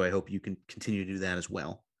 So I hope you can continue to do that as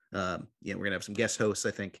well. We're going to have some guest hosts,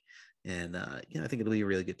 I think, and I think it'll be a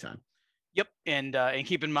really good time. Yep, and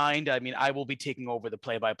keep in mind, I mean, I will be taking over the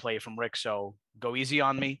play-by-play from Rick, so go easy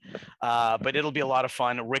on me. But it'll be a lot of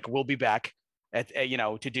fun. Rick will be back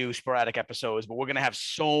to do sporadic episodes, but we're going to have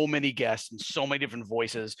so many guests and so many different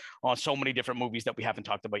voices on so many different movies that we haven't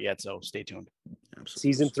talked about yet. So stay tuned.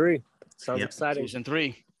 Absolutely. Season 3 sounds exciting. Season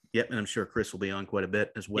 3. Yep, and I'm sure Chris will be on quite a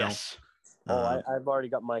bit as well. Yes. I've already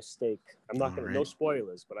got my stake. I'm not going to no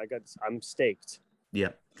spoilers, but I'm staked.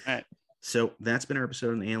 Yep. All right. So that's been our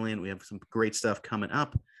episode on Alien. We have some great stuff coming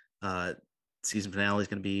up. Season finale is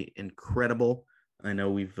going to be incredible. I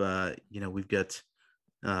know we've got,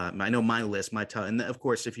 I know my list, my top, and of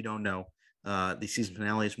course, if you don't know, the season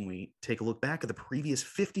finale is when we take a look back at the previous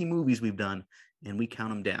 50 movies we've done and we count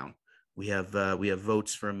them down. We have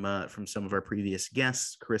votes from some of our previous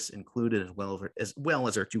guests, Chris included, as well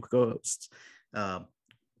as our two co-hosts.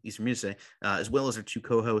 Easy for me to say, as well as our two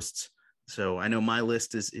co-hosts. So I know my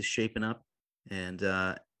list is shaping up, and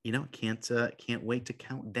can't wait to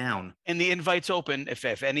count down. And the invite's open.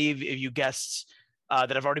 If any of you guests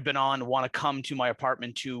that have already been on want to come to my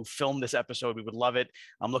apartment to film this episode, we would love it.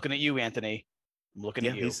 I'm looking at you, Anthony. I'm looking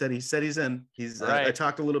at you. He said he's in. He's. Right. I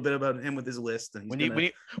talked a little bit about him with his list. And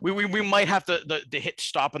we might have to hit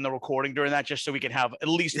stop in the recording during that just so we can have at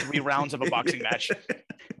least 3 rounds of a boxing match.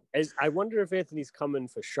 I wonder if Anthony's coming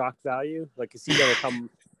for shock value. Like, is he going to come?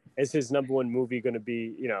 Is his number one movie going to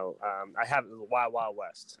be, I have Wild Wild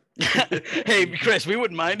West? Hey, Chris, we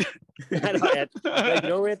wouldn't mind. Anthony,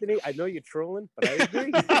 I know you're trolling, but I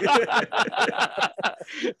agree.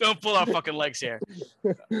 Don't pull our fucking legs here.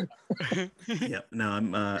 Yeah, no,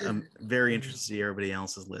 I'm very interested to see everybody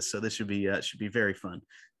else's list. So this should be very fun.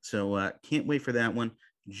 So can't wait for that one.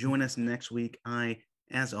 Join us next week. I,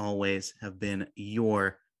 as always, have been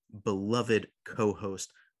your beloved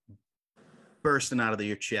co-host, bursting out of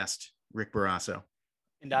your chest, Rick Barrasso.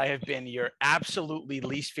 And I have been your absolutely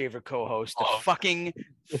least favorite co-host, the fucking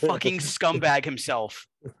scumbag himself,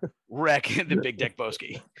 Rick, the Big Dick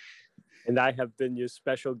Boski. And I have been your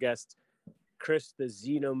special guest, Chris, the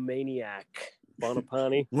Xenomaniac.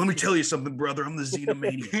 Buonopane. Let me tell you something, brother. I'm the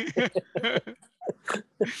Xenomaniac.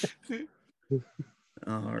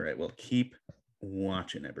 All right. Well, keep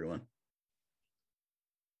watching, everyone.